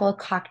couple of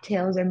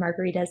cocktails or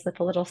margaritas with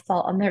a little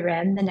salt on the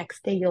rim. The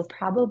next day, you'll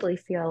probably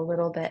feel a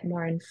little bit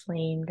more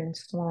inflamed and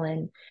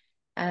swollen.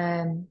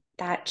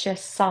 That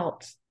just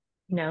salt,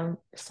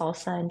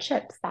 salsa and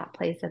chips, that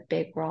plays a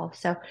big role.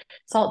 So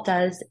salt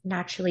does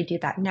naturally do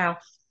that. Now,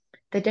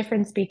 the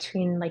difference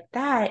between like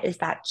that is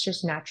that's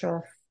just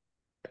natural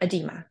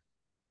edema,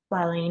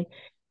 swelling,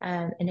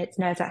 and it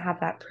doesn't have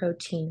that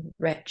protein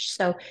rich.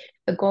 So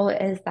the goal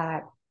is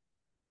that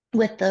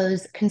with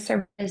those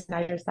conservative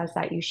measures, that's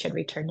that you should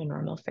return to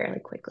normal fairly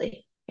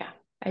quickly. Yeah,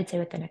 I'd say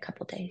within a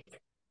couple days.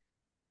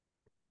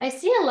 I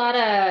see a lot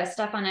of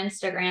stuff on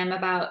Instagram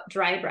about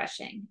dry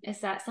brushing.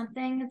 Is that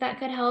something that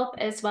could help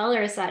as well,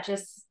 or is that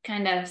just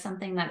kind of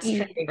something that's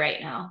trendy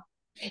right now?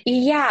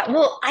 Yeah,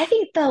 well, I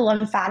think the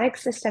lymphatic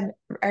system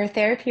or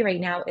therapy right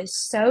now is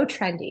so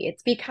trendy.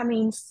 It's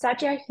becoming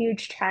such a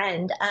huge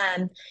trend.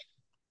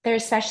 There,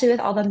 especially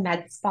with all the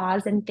med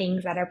spas and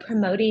things that are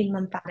promoting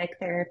lymphatic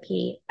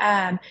therapy.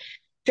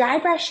 Dry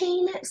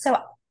brushing, so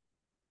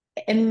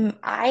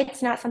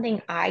it's not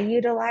something I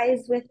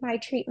utilize with my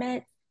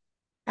treatment.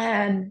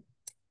 When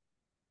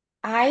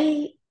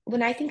I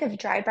think of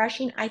dry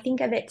brushing, I think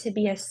of it to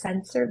be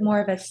more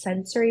of a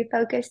sensory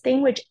focused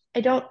thing, which I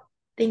don't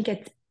think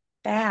it's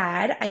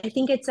bad. I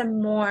think it's a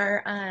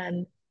more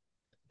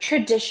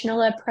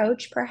traditional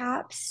approach,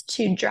 perhaps,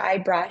 to dry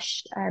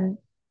brush.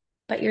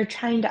 But you're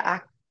trying to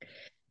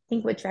I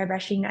think with dry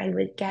brushing, I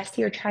would guess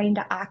you're trying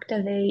to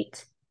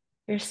activate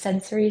your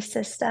sensory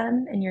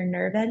system and your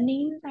nerve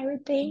endings, I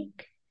would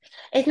think.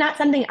 It's not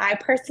something I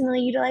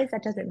personally utilize.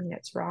 That doesn't mean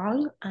it's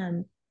wrong.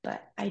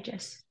 But I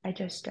just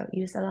don't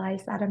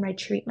utilize that in my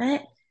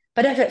treatment.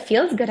 But if it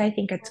feels good, I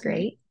think it's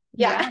great.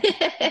 Yeah.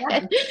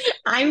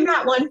 I'm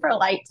not one for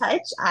light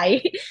touch.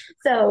 I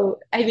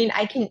mean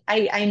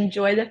I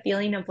enjoy the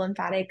feeling of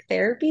lymphatic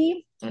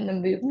therapy and the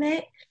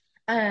movement.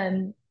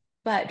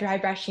 But dry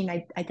brushing,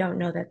 I don't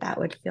know that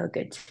would feel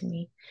good to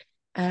me.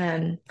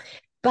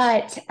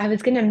 But I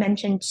was going to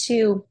mention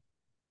too,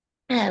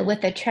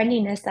 with the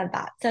trendiness of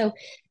that. So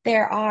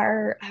there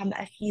are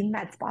a few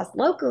med spas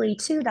locally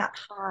too that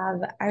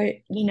are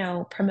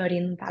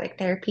promoting lymphatic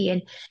therapy,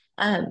 and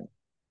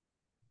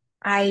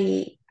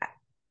I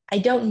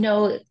don't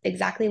know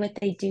exactly what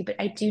they do, but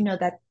I do know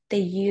that they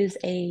use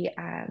a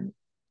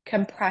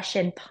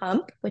compression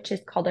pump, which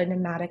is called a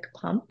pneumatic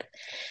pump,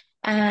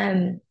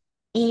 and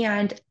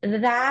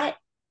that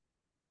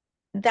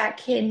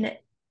can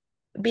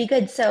be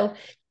good. So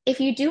if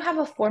you do have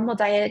a formal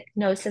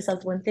diagnosis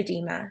of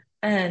lymphedema,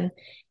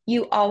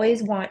 you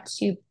always want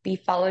to be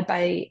followed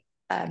by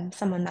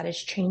someone that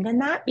is trained in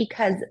that,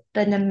 because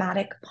the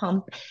pneumatic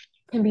pump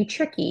can be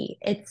tricky.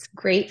 It's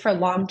great for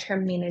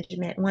long-term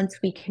management once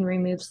we can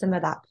remove some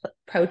of that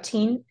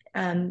protein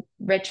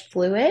rich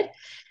fluid.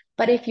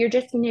 But if you're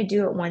just going to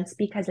do it once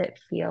because it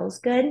feels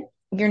good,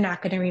 you're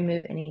not going to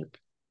remove any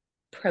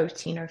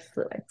protein or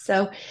fluid.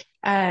 So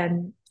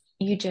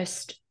you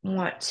just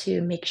want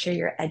to make sure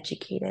you're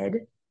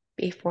educated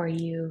before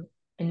you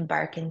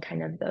embark in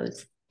kind of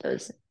those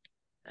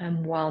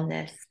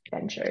wellness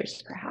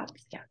ventures,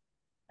 perhaps. Yeah.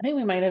 I think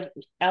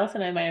Alice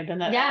and I might have done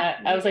that. Yeah.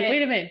 I was like,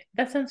 wait a minute,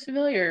 that sounds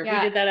familiar.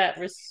 Yeah. We did that at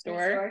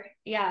Restore.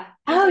 Yeah.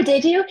 Oh,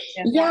 did you?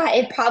 Yeah,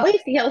 it probably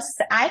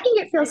I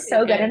think it feels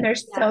so good. And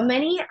there's so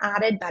many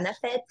added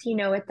benefits,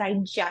 with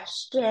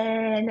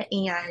digestion.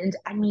 And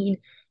I mean,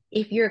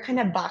 if you're kind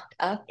of blocked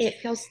up, it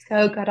feels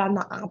so good on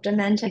the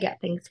abdomen to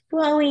get things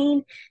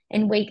flowing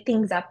and wake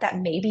things up that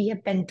maybe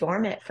have been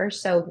dormant for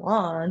so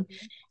long.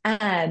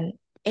 Um,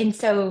 and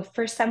so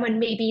for someone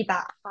maybe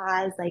that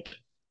has like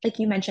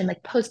you mentioned,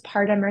 like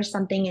postpartum or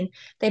something, and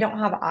they don't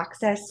have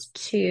access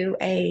to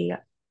a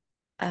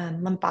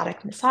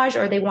lymphatic massage,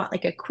 or they want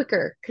like a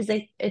quicker, because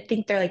I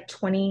think they're like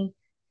 20,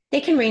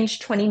 they can range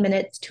 20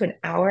 minutes to an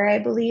hour, I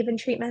believe, in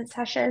treatment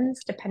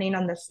sessions, depending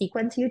on the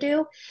sequence you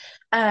do.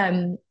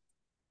 Um,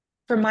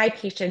 for my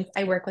patients,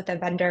 I work with a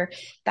vendor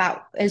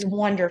that is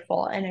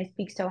wonderful, and I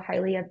speak so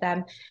highly of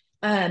them,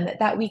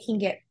 that we can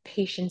get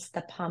patients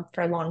the pump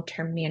for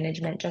long-term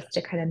management just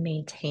to kind of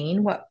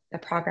maintain what the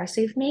progress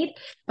we've made.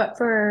 But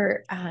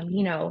for,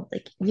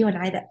 like you and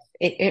I, that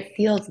it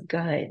feels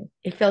good.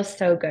 It feels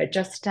so good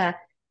just to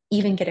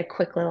even get a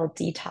quick little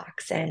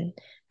detox and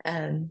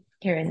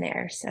here and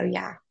there. So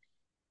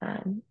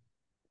um,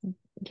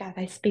 yeah,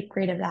 I speak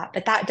great of that,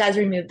 but that does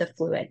remove the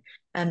fluid.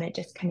 It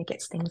just kind of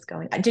gets things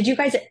going. Did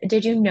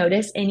you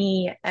notice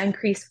any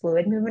increased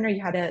fluid movement, or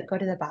you had to go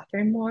to the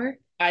bathroom more?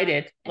 I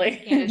did.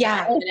 Like, Yeah, I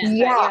yeah.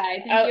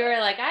 think you were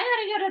like, I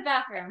gotta go to the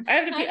bathroom. I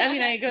have to pee. I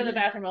mean, I go to the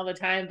bathroom all the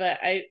time, but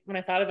when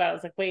I thought about it, I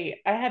was like, wait,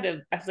 I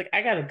was like,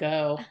 I gotta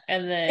go.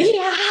 And then,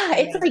 Yeah,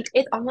 it's like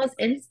it's almost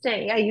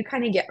instant. Yeah, you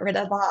kind of get rid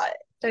of that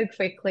so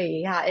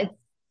quickly. Yeah,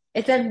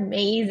 it's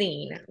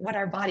amazing what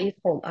our bodies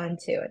hold on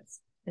to.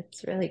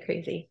 It's really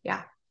crazy.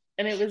 Yeah.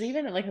 and it was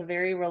even like a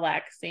very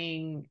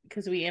relaxing,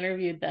 because we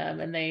interviewed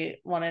them and they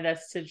wanted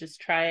us to just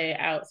try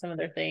out some of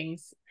their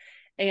things.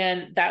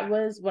 And that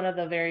was one of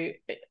the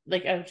very,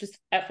 like, I was just,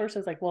 at first I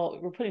was like, well,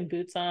 we're putting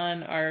boots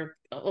on our,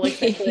 like,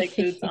 essentially like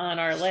boots on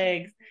our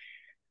legs.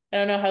 I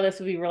don't know how this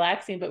would be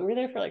relaxing, but we were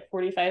there for like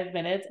 45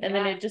 minutes. And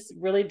then it just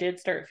really did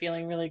start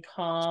feeling really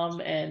calm.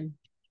 And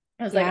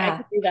I was like, I Yeah.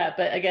 could do that.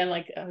 But again,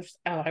 like,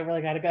 I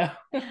really got to go.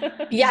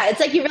 Yeah, it's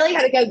like you really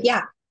got to go.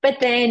 Yeah. But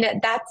then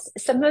that's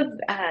what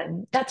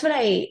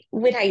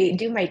when I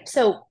do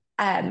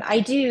I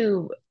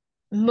do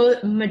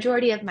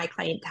majority of my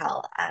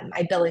clientele,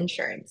 I bill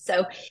insurance.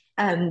 So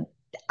um,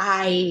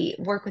 I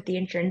work with the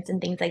insurance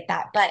and things like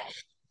that. But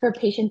for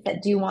patients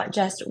that do want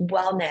just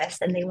wellness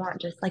and they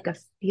want just like a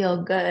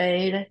feel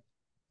good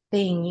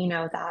thing,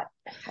 that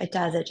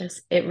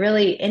it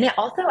really, and it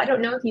also, I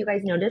don't know if you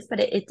guys noticed, but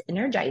it's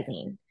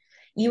energizing.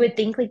 You would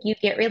think like you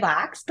get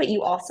relaxed, but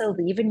you also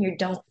leave and you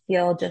don't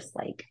feel just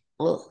like,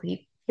 oh, you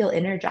feel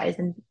energized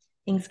and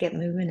things get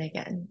moving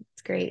again.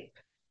 It's great.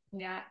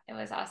 Yeah, it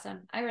was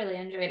awesome. I really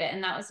enjoyed it.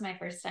 And that was my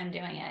first time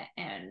doing it.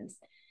 And,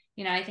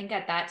 I think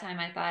at that time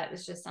I thought it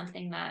was just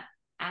something that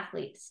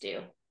athletes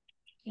do,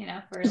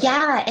 for like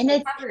Yeah, and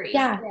recovery.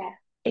 yeah,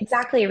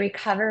 exactly.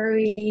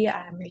 Recovery,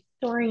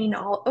 restoring,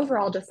 all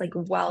overall, just like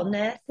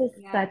wellness is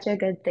Yeah. such a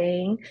good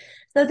thing.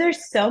 So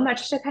there's so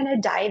much to kind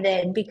of dive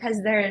in,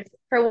 because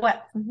for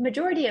what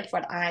majority of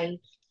what I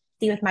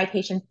see with my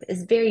patients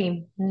is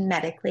very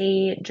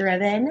medically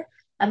driven.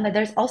 But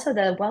there's also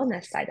the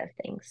wellness side of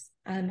things,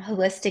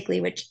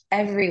 holistically, which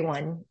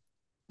everyone,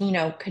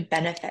 could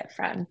benefit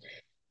from,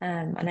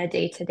 on a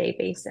day-to-day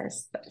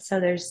basis. So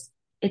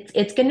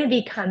it's going to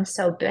become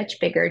so much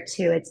bigger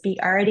too.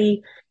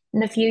 Already in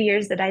the few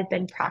years that I've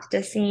been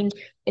practicing,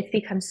 it's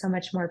become so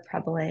much more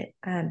prevalent.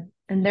 And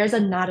there's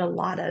not a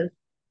lot of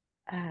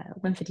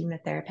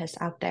lymphedema therapists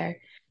out there.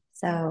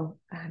 So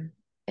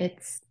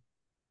there's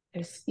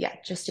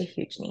just a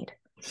huge need.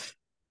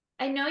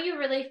 I know you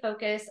really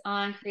focus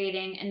on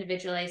creating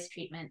individualized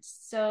treatments.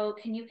 So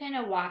can you kind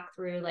of walk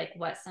through like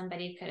what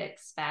somebody could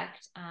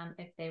expect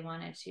if they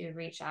wanted to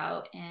reach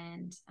out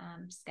and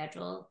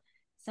schedule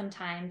some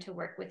time to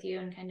work with you,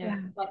 and kind of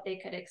what they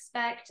could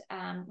expect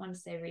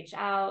once they reach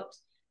out,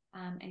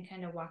 and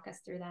kind of walk us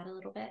through that a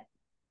little bit?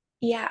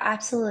 Yeah,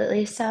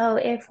 absolutely. So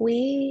if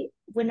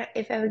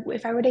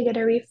I were to get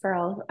a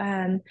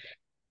referral,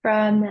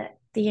 from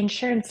the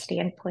insurance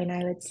standpoint,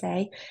 I would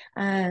say,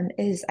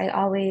 is I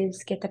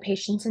always get the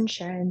patient's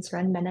insurance,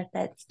 run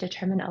benefits,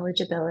 determine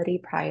eligibility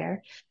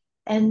prior,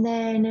 and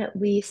then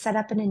we set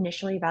up an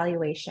initial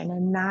evaluation.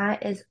 And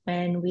that is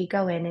when we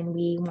go in and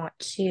we want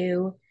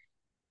to,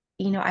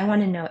 I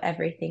want to know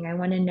everything. I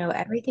want to know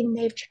everything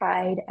they've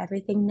tried,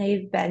 everything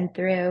they've been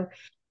through.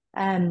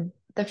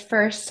 The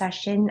first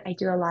session, I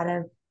do a lot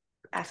of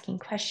asking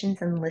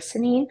questions and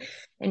listening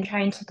and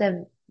trying to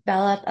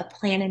develop a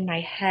plan in my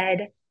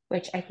head,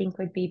 which I think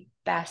would be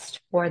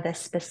best for this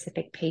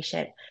specific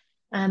patient.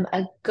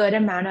 A good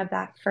amount of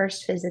that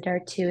first visit or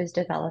two is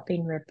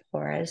developing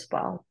rapport as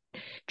well,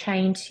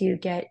 trying to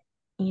get,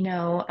 a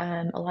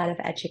lot of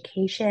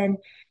education,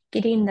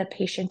 getting the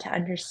patient to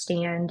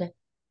understand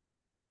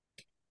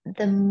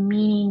the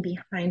meaning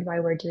behind why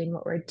we're doing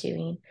what we're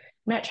doing.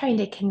 I'm not trying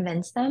to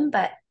convince them,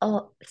 but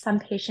some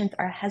patients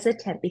are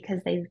hesitant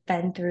because they've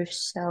been through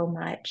so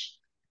much.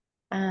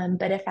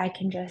 But if I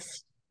can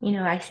just,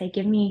 I say,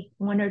 give me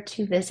one or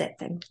two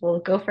visits and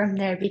we'll go from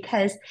there,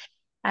 because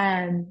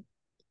um,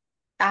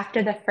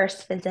 after the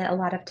first visit, a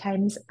lot of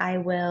times I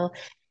will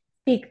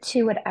speak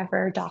to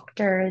whatever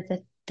doctor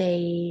that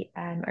they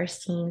are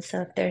seen.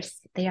 So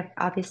if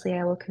obviously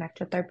I will connect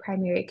with their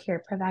primary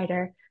care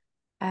provider,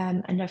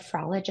 a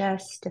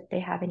nephrologist if they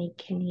have any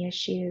kidney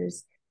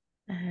issues,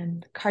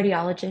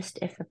 cardiologist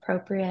if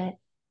appropriate,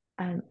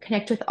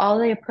 connect with all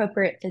the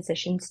appropriate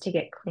physicians to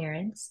get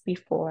clearance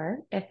before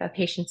if a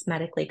patient's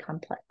medically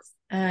complex.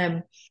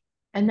 And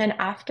then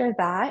after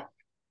that,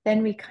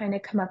 then we kind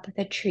of come up with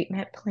a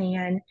treatment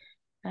plan.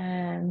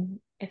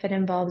 If it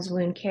involves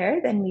wound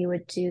care, then we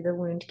would do the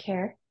wound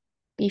care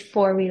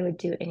before we would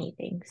do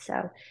anything.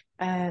 So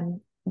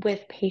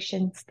with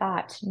patients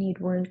that need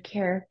wound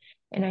care,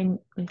 and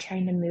I'm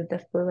trying to move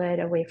the fluid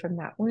away from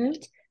that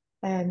wound,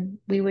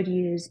 we would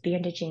use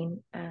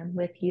bandaging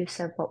with use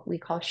of what we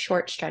call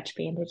short stretch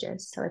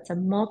bandages. So it's a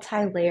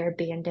multi-layer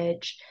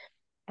bandage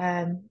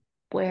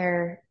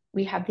where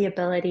we have the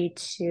ability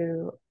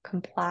to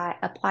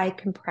apply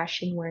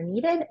compression where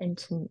needed and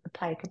to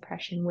apply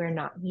compression where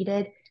not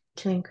needed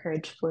to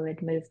encourage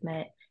fluid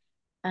movement.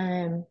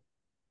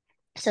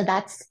 So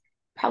that's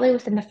probably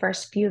within the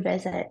first few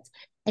visits.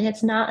 And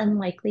it's not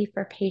unlikely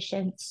for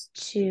patients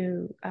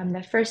to,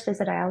 the first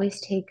visit, I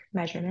always take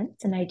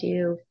measurements and I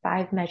do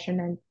 5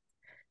 measurements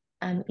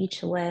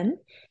each limb.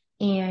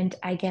 And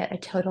I get a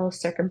total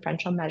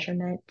circumferential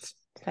measurement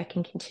so I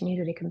can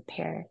continue to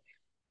compare.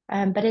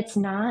 But it's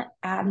not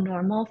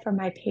abnormal for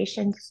my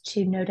patients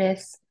to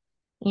notice,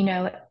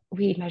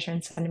 we measure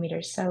in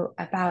centimeters, so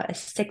about a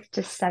 6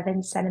 to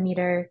 7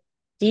 centimeter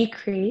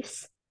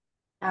decrease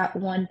at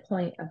one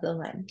point of the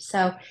limb.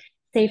 So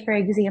say, for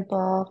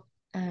example,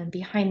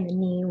 behind the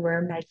knee,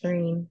 we're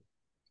measuring,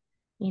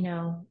 I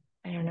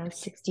don't know,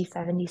 60,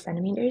 70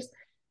 centimeters.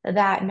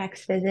 That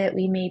next visit,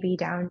 we may be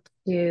down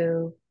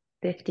to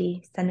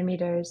 50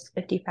 centimeters,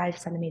 55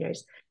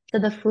 centimeters. So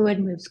the fluid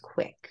moves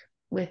quick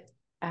with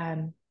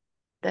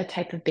the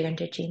type of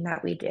bandaging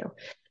that we do.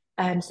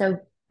 So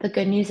the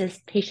good news is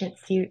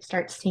patients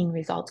start seeing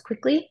results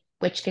quickly,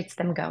 which gets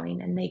them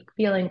going and they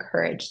feel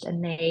encouraged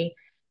and they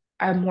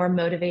are more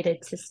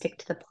motivated to stick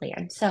to the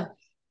plan. So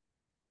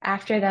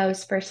after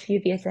those first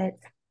few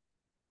visits,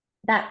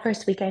 that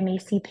first week I may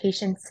see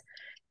patients,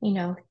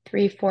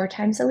 3-4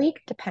 times a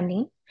week,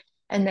 depending.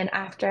 And then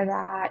after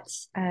that,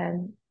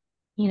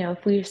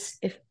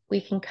 if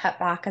we can cut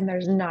back and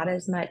there's not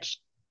as much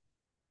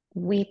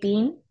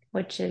weeping,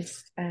 which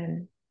is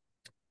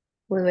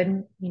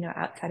fluid,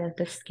 outside of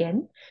the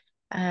skin.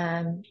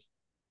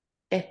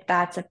 If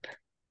that's a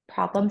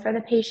problem for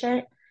the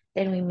patient,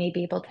 then we may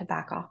be able to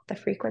back off the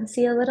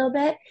frequency a little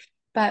bit.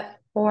 But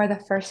for the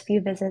first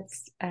few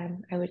visits, I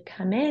would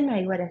come in,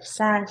 I would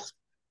assess,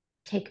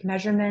 take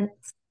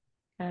measurements,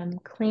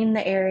 clean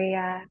the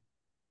area,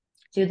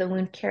 do the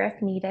wound care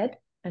if needed,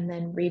 and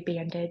then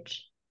rebandage.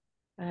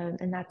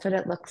 And that's what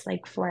it looks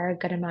like for a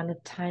good amount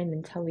of time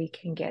until we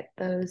can get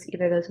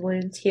either those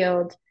wounds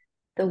healed,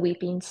 the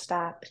weeping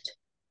stopped,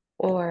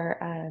 or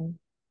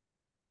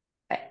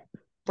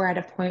we're at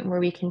a point where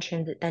we can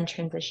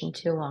transition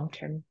to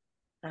long-term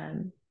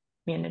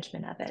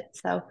management of it.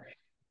 So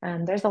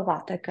there's a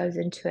lot that goes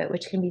into it,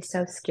 which can be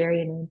so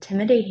scary and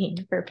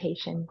intimidating for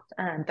patients.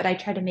 But I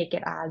try to make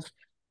it as,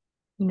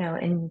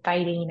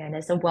 inviting and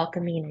as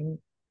welcoming and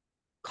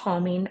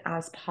calming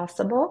as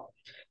possible.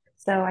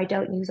 So I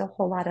don't use a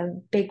whole lot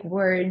of big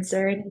words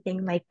or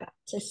anything like that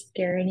to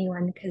scare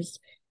anyone because,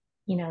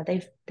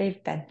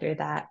 they've been through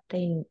that.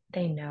 They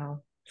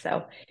know.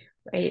 So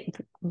right,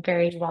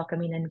 very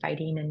welcoming,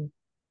 inviting,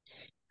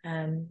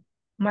 and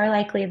more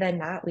likely than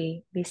not,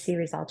 we see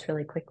results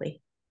really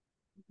quickly.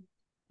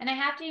 And I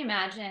have to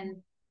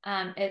imagine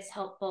it's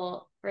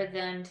helpful for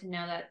them to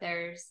know that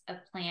there's a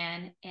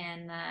plan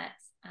and that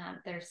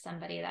there's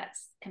somebody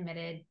that's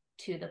committed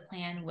to the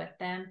plan with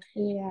them.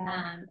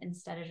 Yeah.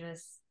 Instead of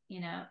just,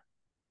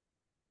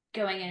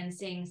 going in and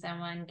seeing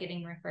someone,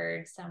 getting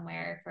referred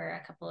somewhere for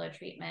a couple of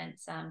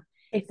treatments.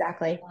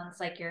 Exactly. Sounds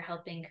like you're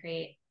helping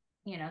create,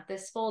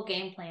 this full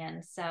game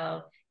plan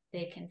so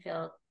they can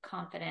feel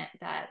confident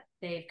that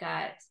they've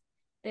got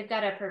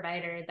a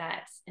provider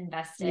that's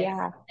invested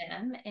in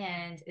them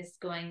and is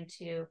going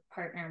to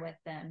partner with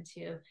them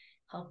to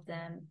help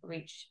them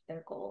reach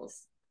their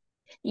goals.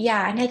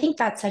 Yeah, and I think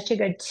that's such a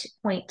good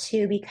point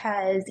too,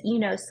 because,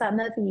 some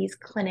of these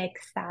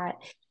clinics that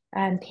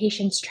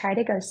patients try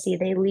to go see,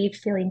 they leave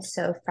feeling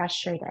so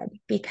frustrated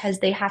because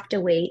they have to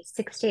wait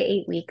 6 to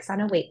 8 weeks on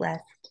a wait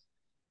list.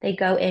 They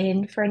go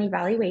in for an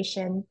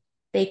evaluation.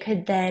 They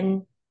could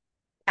then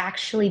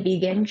actually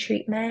begin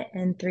treatment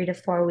in 3 to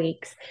 4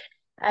 weeks.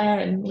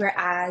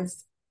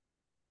 Whereas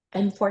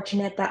I'm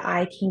fortunate that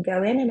I can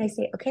go in and I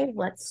say, okay,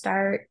 let's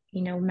start,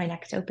 my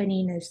next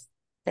opening is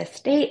this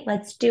date,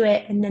 let's do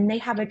it. And then they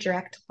have a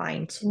direct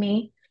line to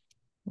me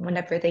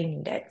whenever they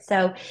need it.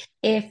 So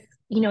if,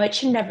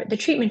 the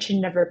treatment should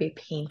never be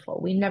painful.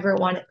 We never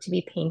want it to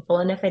be painful.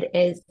 And if it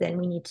is, then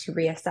we need to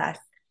reassess.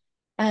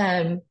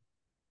 And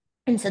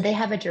so they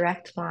have a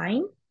direct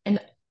line.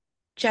 And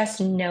just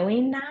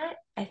knowing that,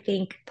 I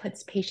think,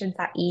 puts patients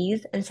at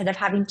ease instead of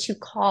having to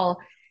call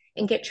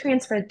and get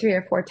transferred 3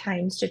 or 4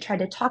 times to try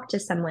to talk to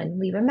someone,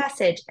 leave a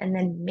message, and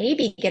then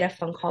maybe get a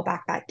phone call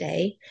back that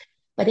day.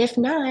 But if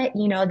not,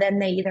 then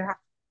they either have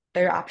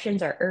their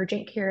options are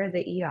urgent care or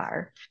the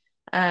ER.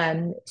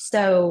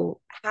 So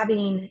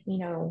having,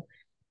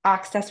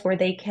 access where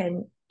they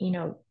can,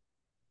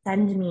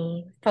 send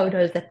me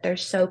photos if they're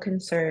so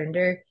concerned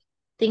or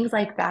things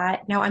like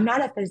that. Now, I'm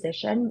not a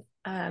physician,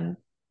 but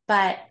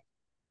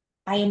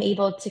I am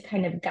able to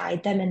kind of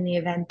guide them in the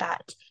event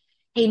that,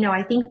 hey, no,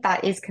 I think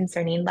that is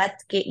concerning.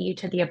 Let's get you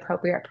to the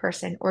appropriate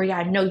person. Or,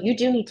 yeah, no, you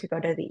do need to go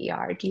to the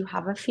ER. Do you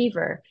have a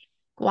fever?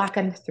 Walk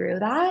them through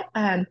that.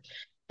 And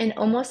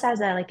almost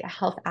as a like a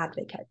health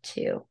advocate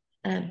too.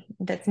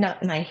 That's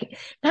not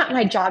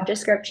my job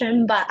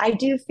description, but I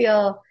do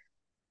feel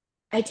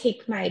I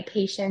take my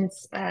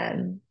patients,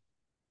 I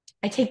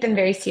take them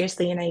very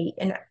seriously,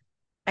 and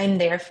I'm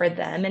there for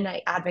them, and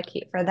I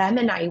advocate for them,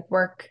 and I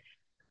work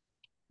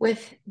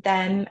with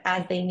them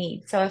as they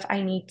need. So if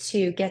I need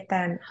to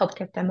help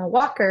get them a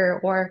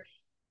walker or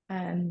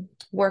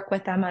work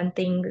with them on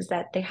things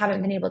that they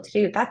haven't been able to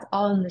do, that's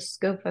all in the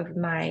scope of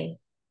my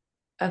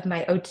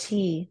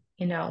OT,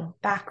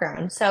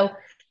 background. So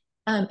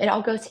it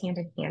all goes hand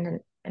in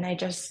hand, and I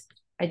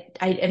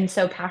am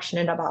so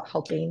passionate about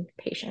helping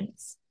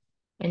patients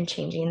and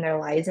changing their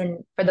lives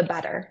and for the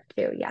better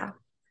too. Yeah.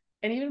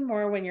 And even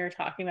more when you're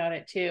talking about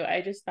it too, I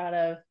just thought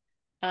of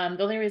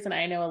the only reason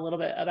I know a little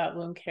bit about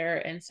wound care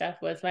and stuff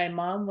was my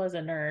mom was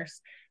a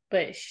nurse,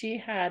 but she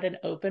had an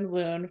open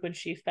wound when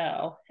she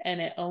fell,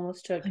 and it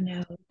almost took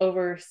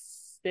over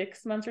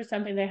 6 months or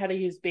something. They had to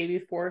use baby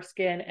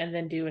foreskin and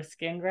then do a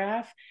skin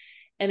graft.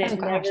 And it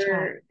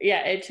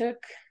it took,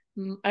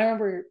 I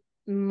remember,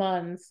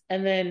 months,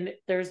 and then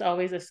there's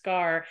always a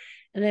scar.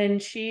 And then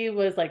she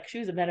was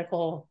a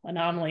medical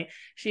anomaly.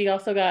 She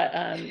also got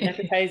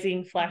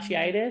necrotizing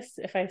fasciitis,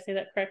 if I say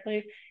that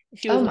correctly.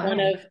 She was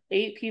one of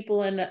 8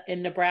 people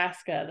in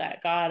Nebraska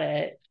that got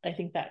it, I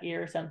think that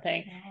year or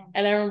something.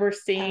 And I remember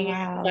seeing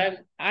it.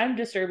 I'm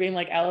disturbing,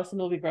 like Allison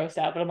will be grossed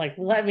out, but I'm like,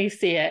 let me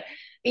see it.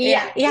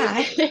 Yeah,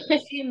 yeah.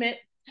 She admit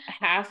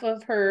half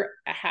of her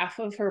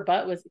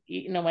butt was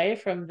eaten away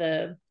from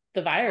the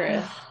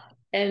virus.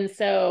 And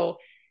so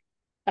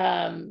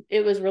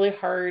it was really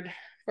hard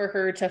for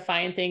her to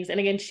find things. And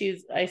again,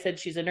 I said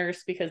she's a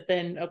nurse because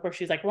then of course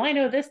she's like, well, I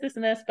know this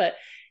and this, but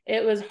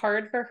it was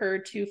hard for her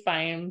to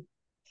find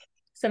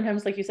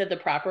sometimes, like you said, the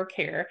proper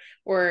care,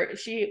 or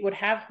she would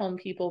have home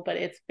people, but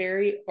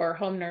or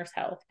home nurse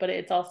health, but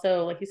it's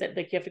also, like you said,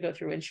 like you have to go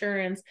through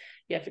insurance,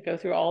 you have to go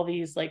through all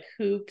these like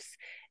hoops,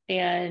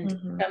 and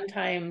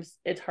sometimes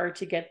it's hard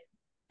to get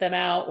them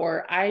out.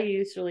 Or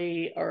I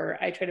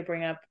try to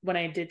bring up, when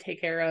I did take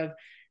care of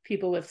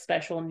people with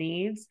special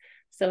needs,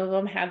 some of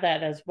them have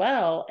that as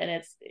well. And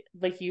it's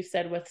like you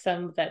said, with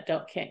some that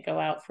can't go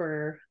out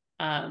for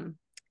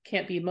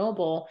can't be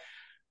mobile.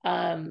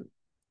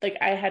 Like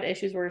I had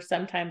issues where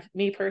sometimes,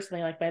 me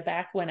personally, like my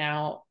back went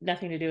out,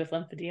 nothing to do with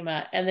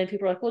lymphedema. And then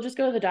people are like, well, just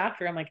go to the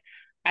doctor. I'm like,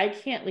 I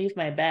can't leave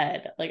my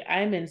bed. Like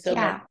I'm in so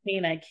much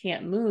pain, I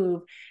can't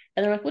move.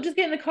 And they're like, well, just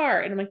get in the car.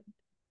 And I'm like,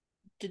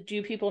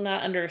 do people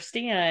not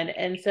understand?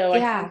 And so I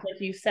think, like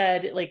you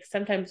said, like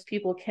sometimes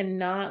people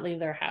cannot leave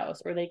their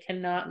house, or they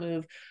cannot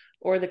move,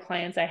 or the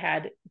clients I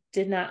had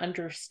did not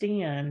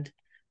understand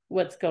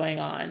what's going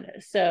on.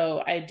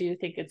 So I do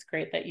think it's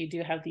great that you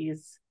do have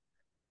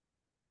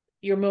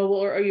you're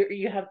mobile, or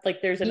you have,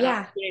 like, there's an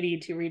opportunity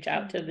to reach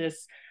out to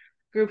this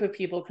group of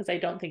people, because I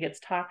don't think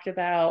it's talked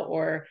about.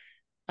 Or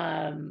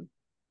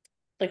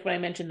like when I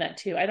mentioned that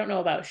too, I don't know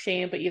about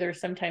shame, but either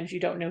sometimes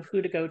you don't know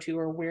who to go to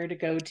or where to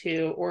go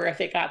to, or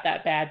if it got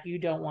that bad, you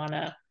don't want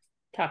to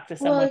talk to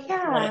someone.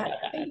 Well,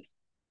 yeah,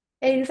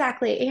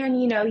 exactly.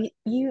 And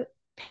you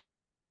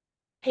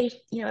pay,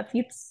 if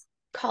you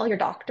call your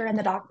doctor,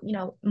 and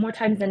more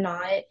times than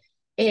not,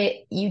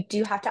 you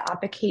do have to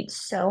advocate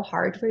so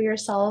hard for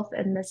yourself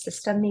in the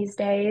system these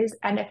days.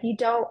 And if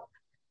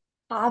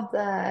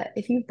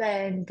you've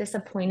been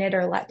disappointed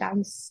or let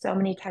down so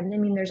many times, I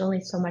mean, there's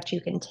only so much you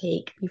can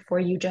take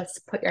before you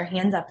just put your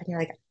hands up and you're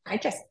like, I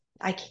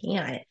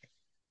can't.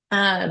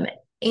 And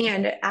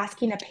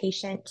asking a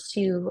patient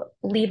to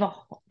leave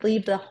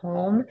the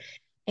home,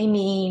 I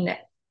mean,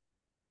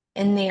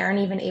 and they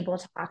aren't even able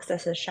to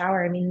access a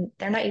shower. I mean,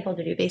 they're not able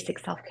to do basic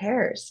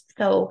self-cares.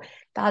 So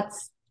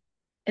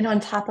and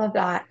on top of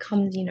that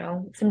comes,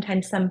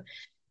 sometimes some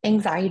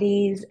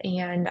anxieties,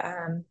 and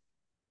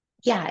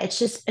it's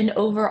just an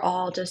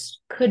overall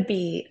just could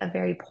be a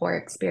very poor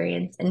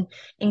experience and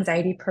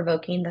anxiety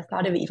provoking, the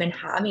thought of even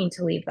having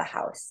to leave the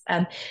house.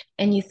 And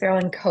you throw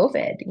in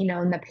COVID, in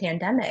the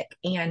pandemic,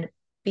 and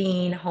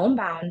being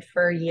homebound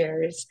for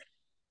years.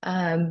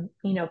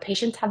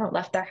 Patients haven't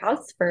left their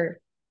house for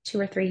 2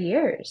 or 3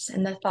 years.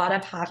 And the thought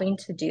of having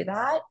to do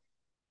that,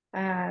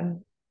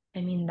 I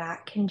mean,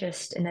 that can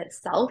just in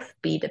itself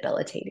be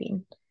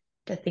debilitating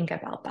to think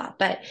about that.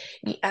 But,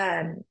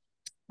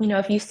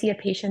 if you see a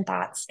patient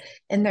that's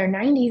in their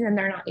 90s and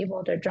they're not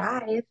able to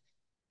drive,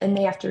 and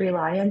they have to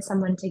rely on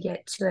someone to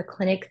get to a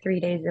clinic 3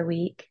 days a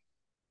week,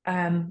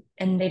 and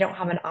they don't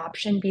have an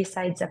option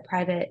besides a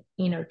private,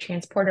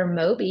 transport or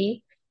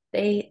Mobi,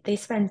 they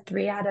spend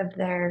 3 out of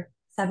their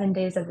 7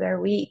 days of their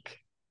week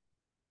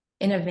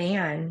in a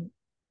van,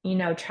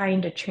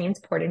 trying to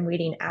transport and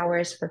waiting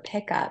hours for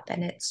pickup.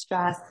 And it's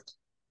just,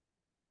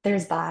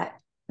 there's that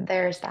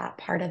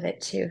part of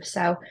it too.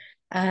 So,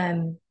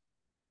 I've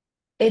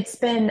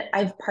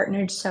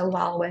partnered so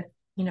well with,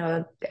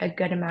 a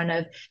good amount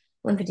of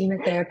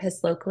lymphedema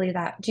therapists locally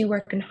that do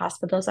work in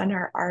hospitals and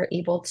are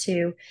able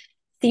to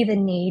see the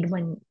need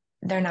when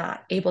they're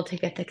not able to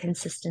get the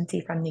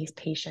consistency from these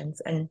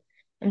patients. And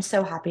I'm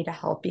so happy to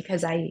help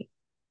because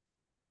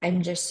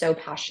I'm just so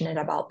passionate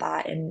about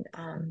that and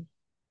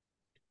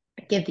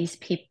give these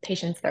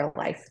patients their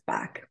life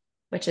back,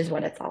 which is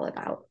what it's all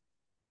about.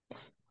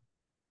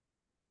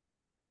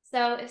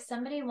 So if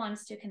somebody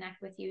wants to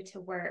connect with you to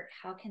work,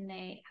 how can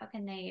they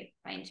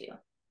find you?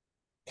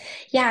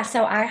 Yeah,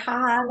 so I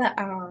have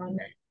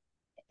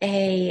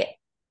a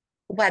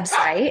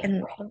website,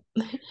 and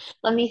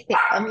let me think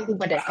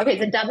what it is. Okay,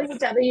 so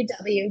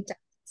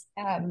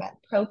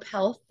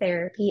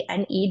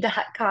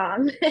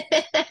www.propeltherapyne.com.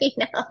 I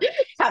know,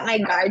 got my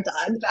guard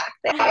dog back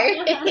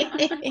there.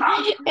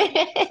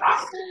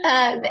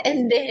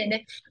 And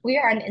then we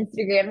are on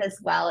Instagram as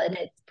well, and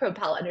it's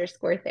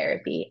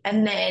propel_therapy.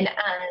 And then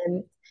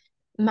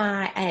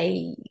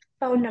my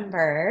phone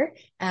number,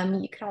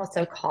 you can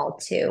also call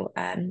too.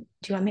 Do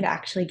you want me to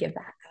actually give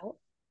that out?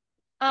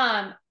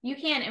 You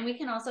can, and we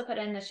can also put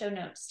in the show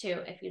notes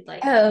too, if you'd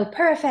like. Oh,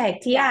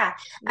 perfect. Yeah.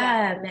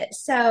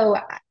 So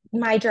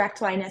my direct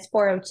line is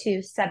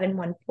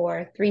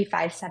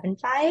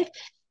 402-714-3575.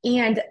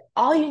 And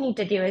all you need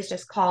to do is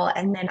just call,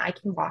 and then I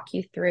can walk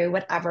you through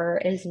whatever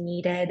is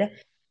needed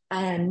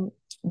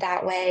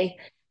that way.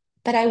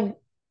 But I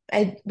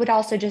would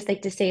also just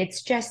like to say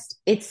it's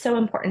so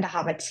important to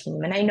have a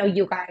team. And I know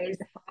you guys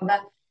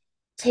have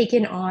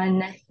taken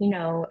on,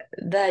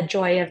 the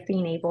joy of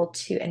being able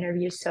to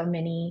interview so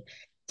many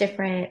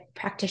different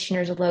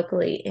practitioners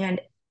locally, and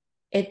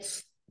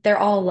they're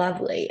all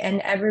lovely,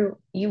 and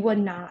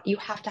you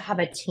have to have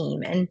a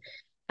team, and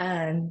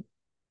acting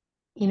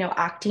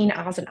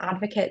as an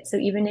advocate. So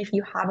even if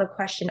you have a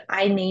question,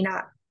 that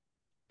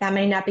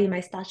may not be my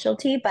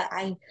specialty, but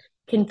I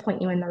can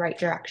point you in the right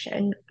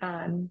direction,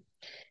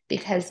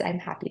 because I'm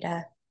happy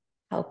to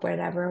help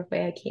whatever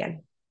way I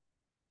can.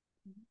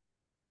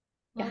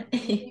 Well,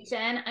 thank you,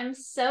 Jenn. I'm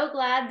so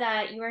glad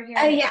that you are here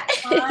and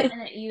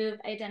that you've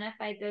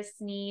identified this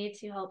need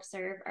to help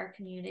serve our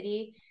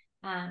community.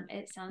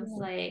 It sounds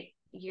like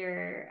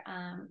you're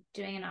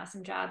doing an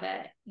awesome job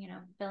at,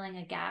 filling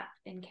a gap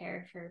in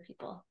care for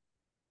people.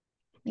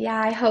 Yeah,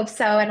 I hope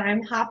so. And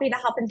I'm happy to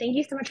help. And thank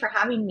you so much for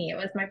having me. It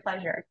was my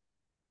pleasure.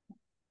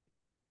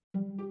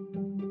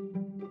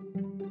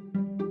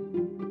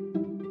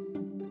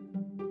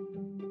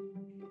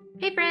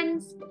 Hey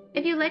friends,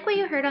 if you like what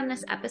you heard on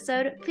this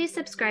episode, please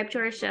subscribe to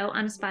our show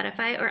on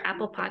Spotify or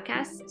Apple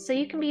Podcasts so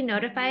you can be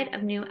notified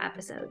of new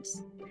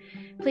episodes.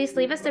 Please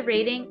leave us a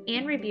rating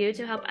and review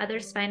to help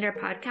others find our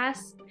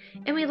podcasts,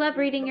 and we love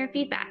reading your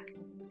feedback.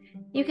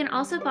 You can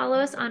also follow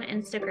us on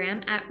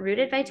Instagram at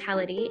Rooted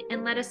Vitality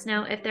and let us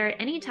know if there are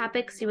any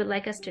topics you would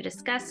like us to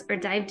discuss or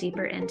dive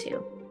deeper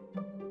into.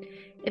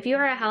 If you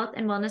are a health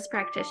and wellness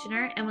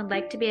practitioner and would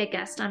like to be a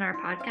guest on our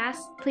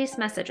podcast, please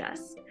message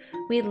us.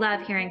 We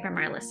love hearing from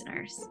our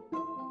listeners.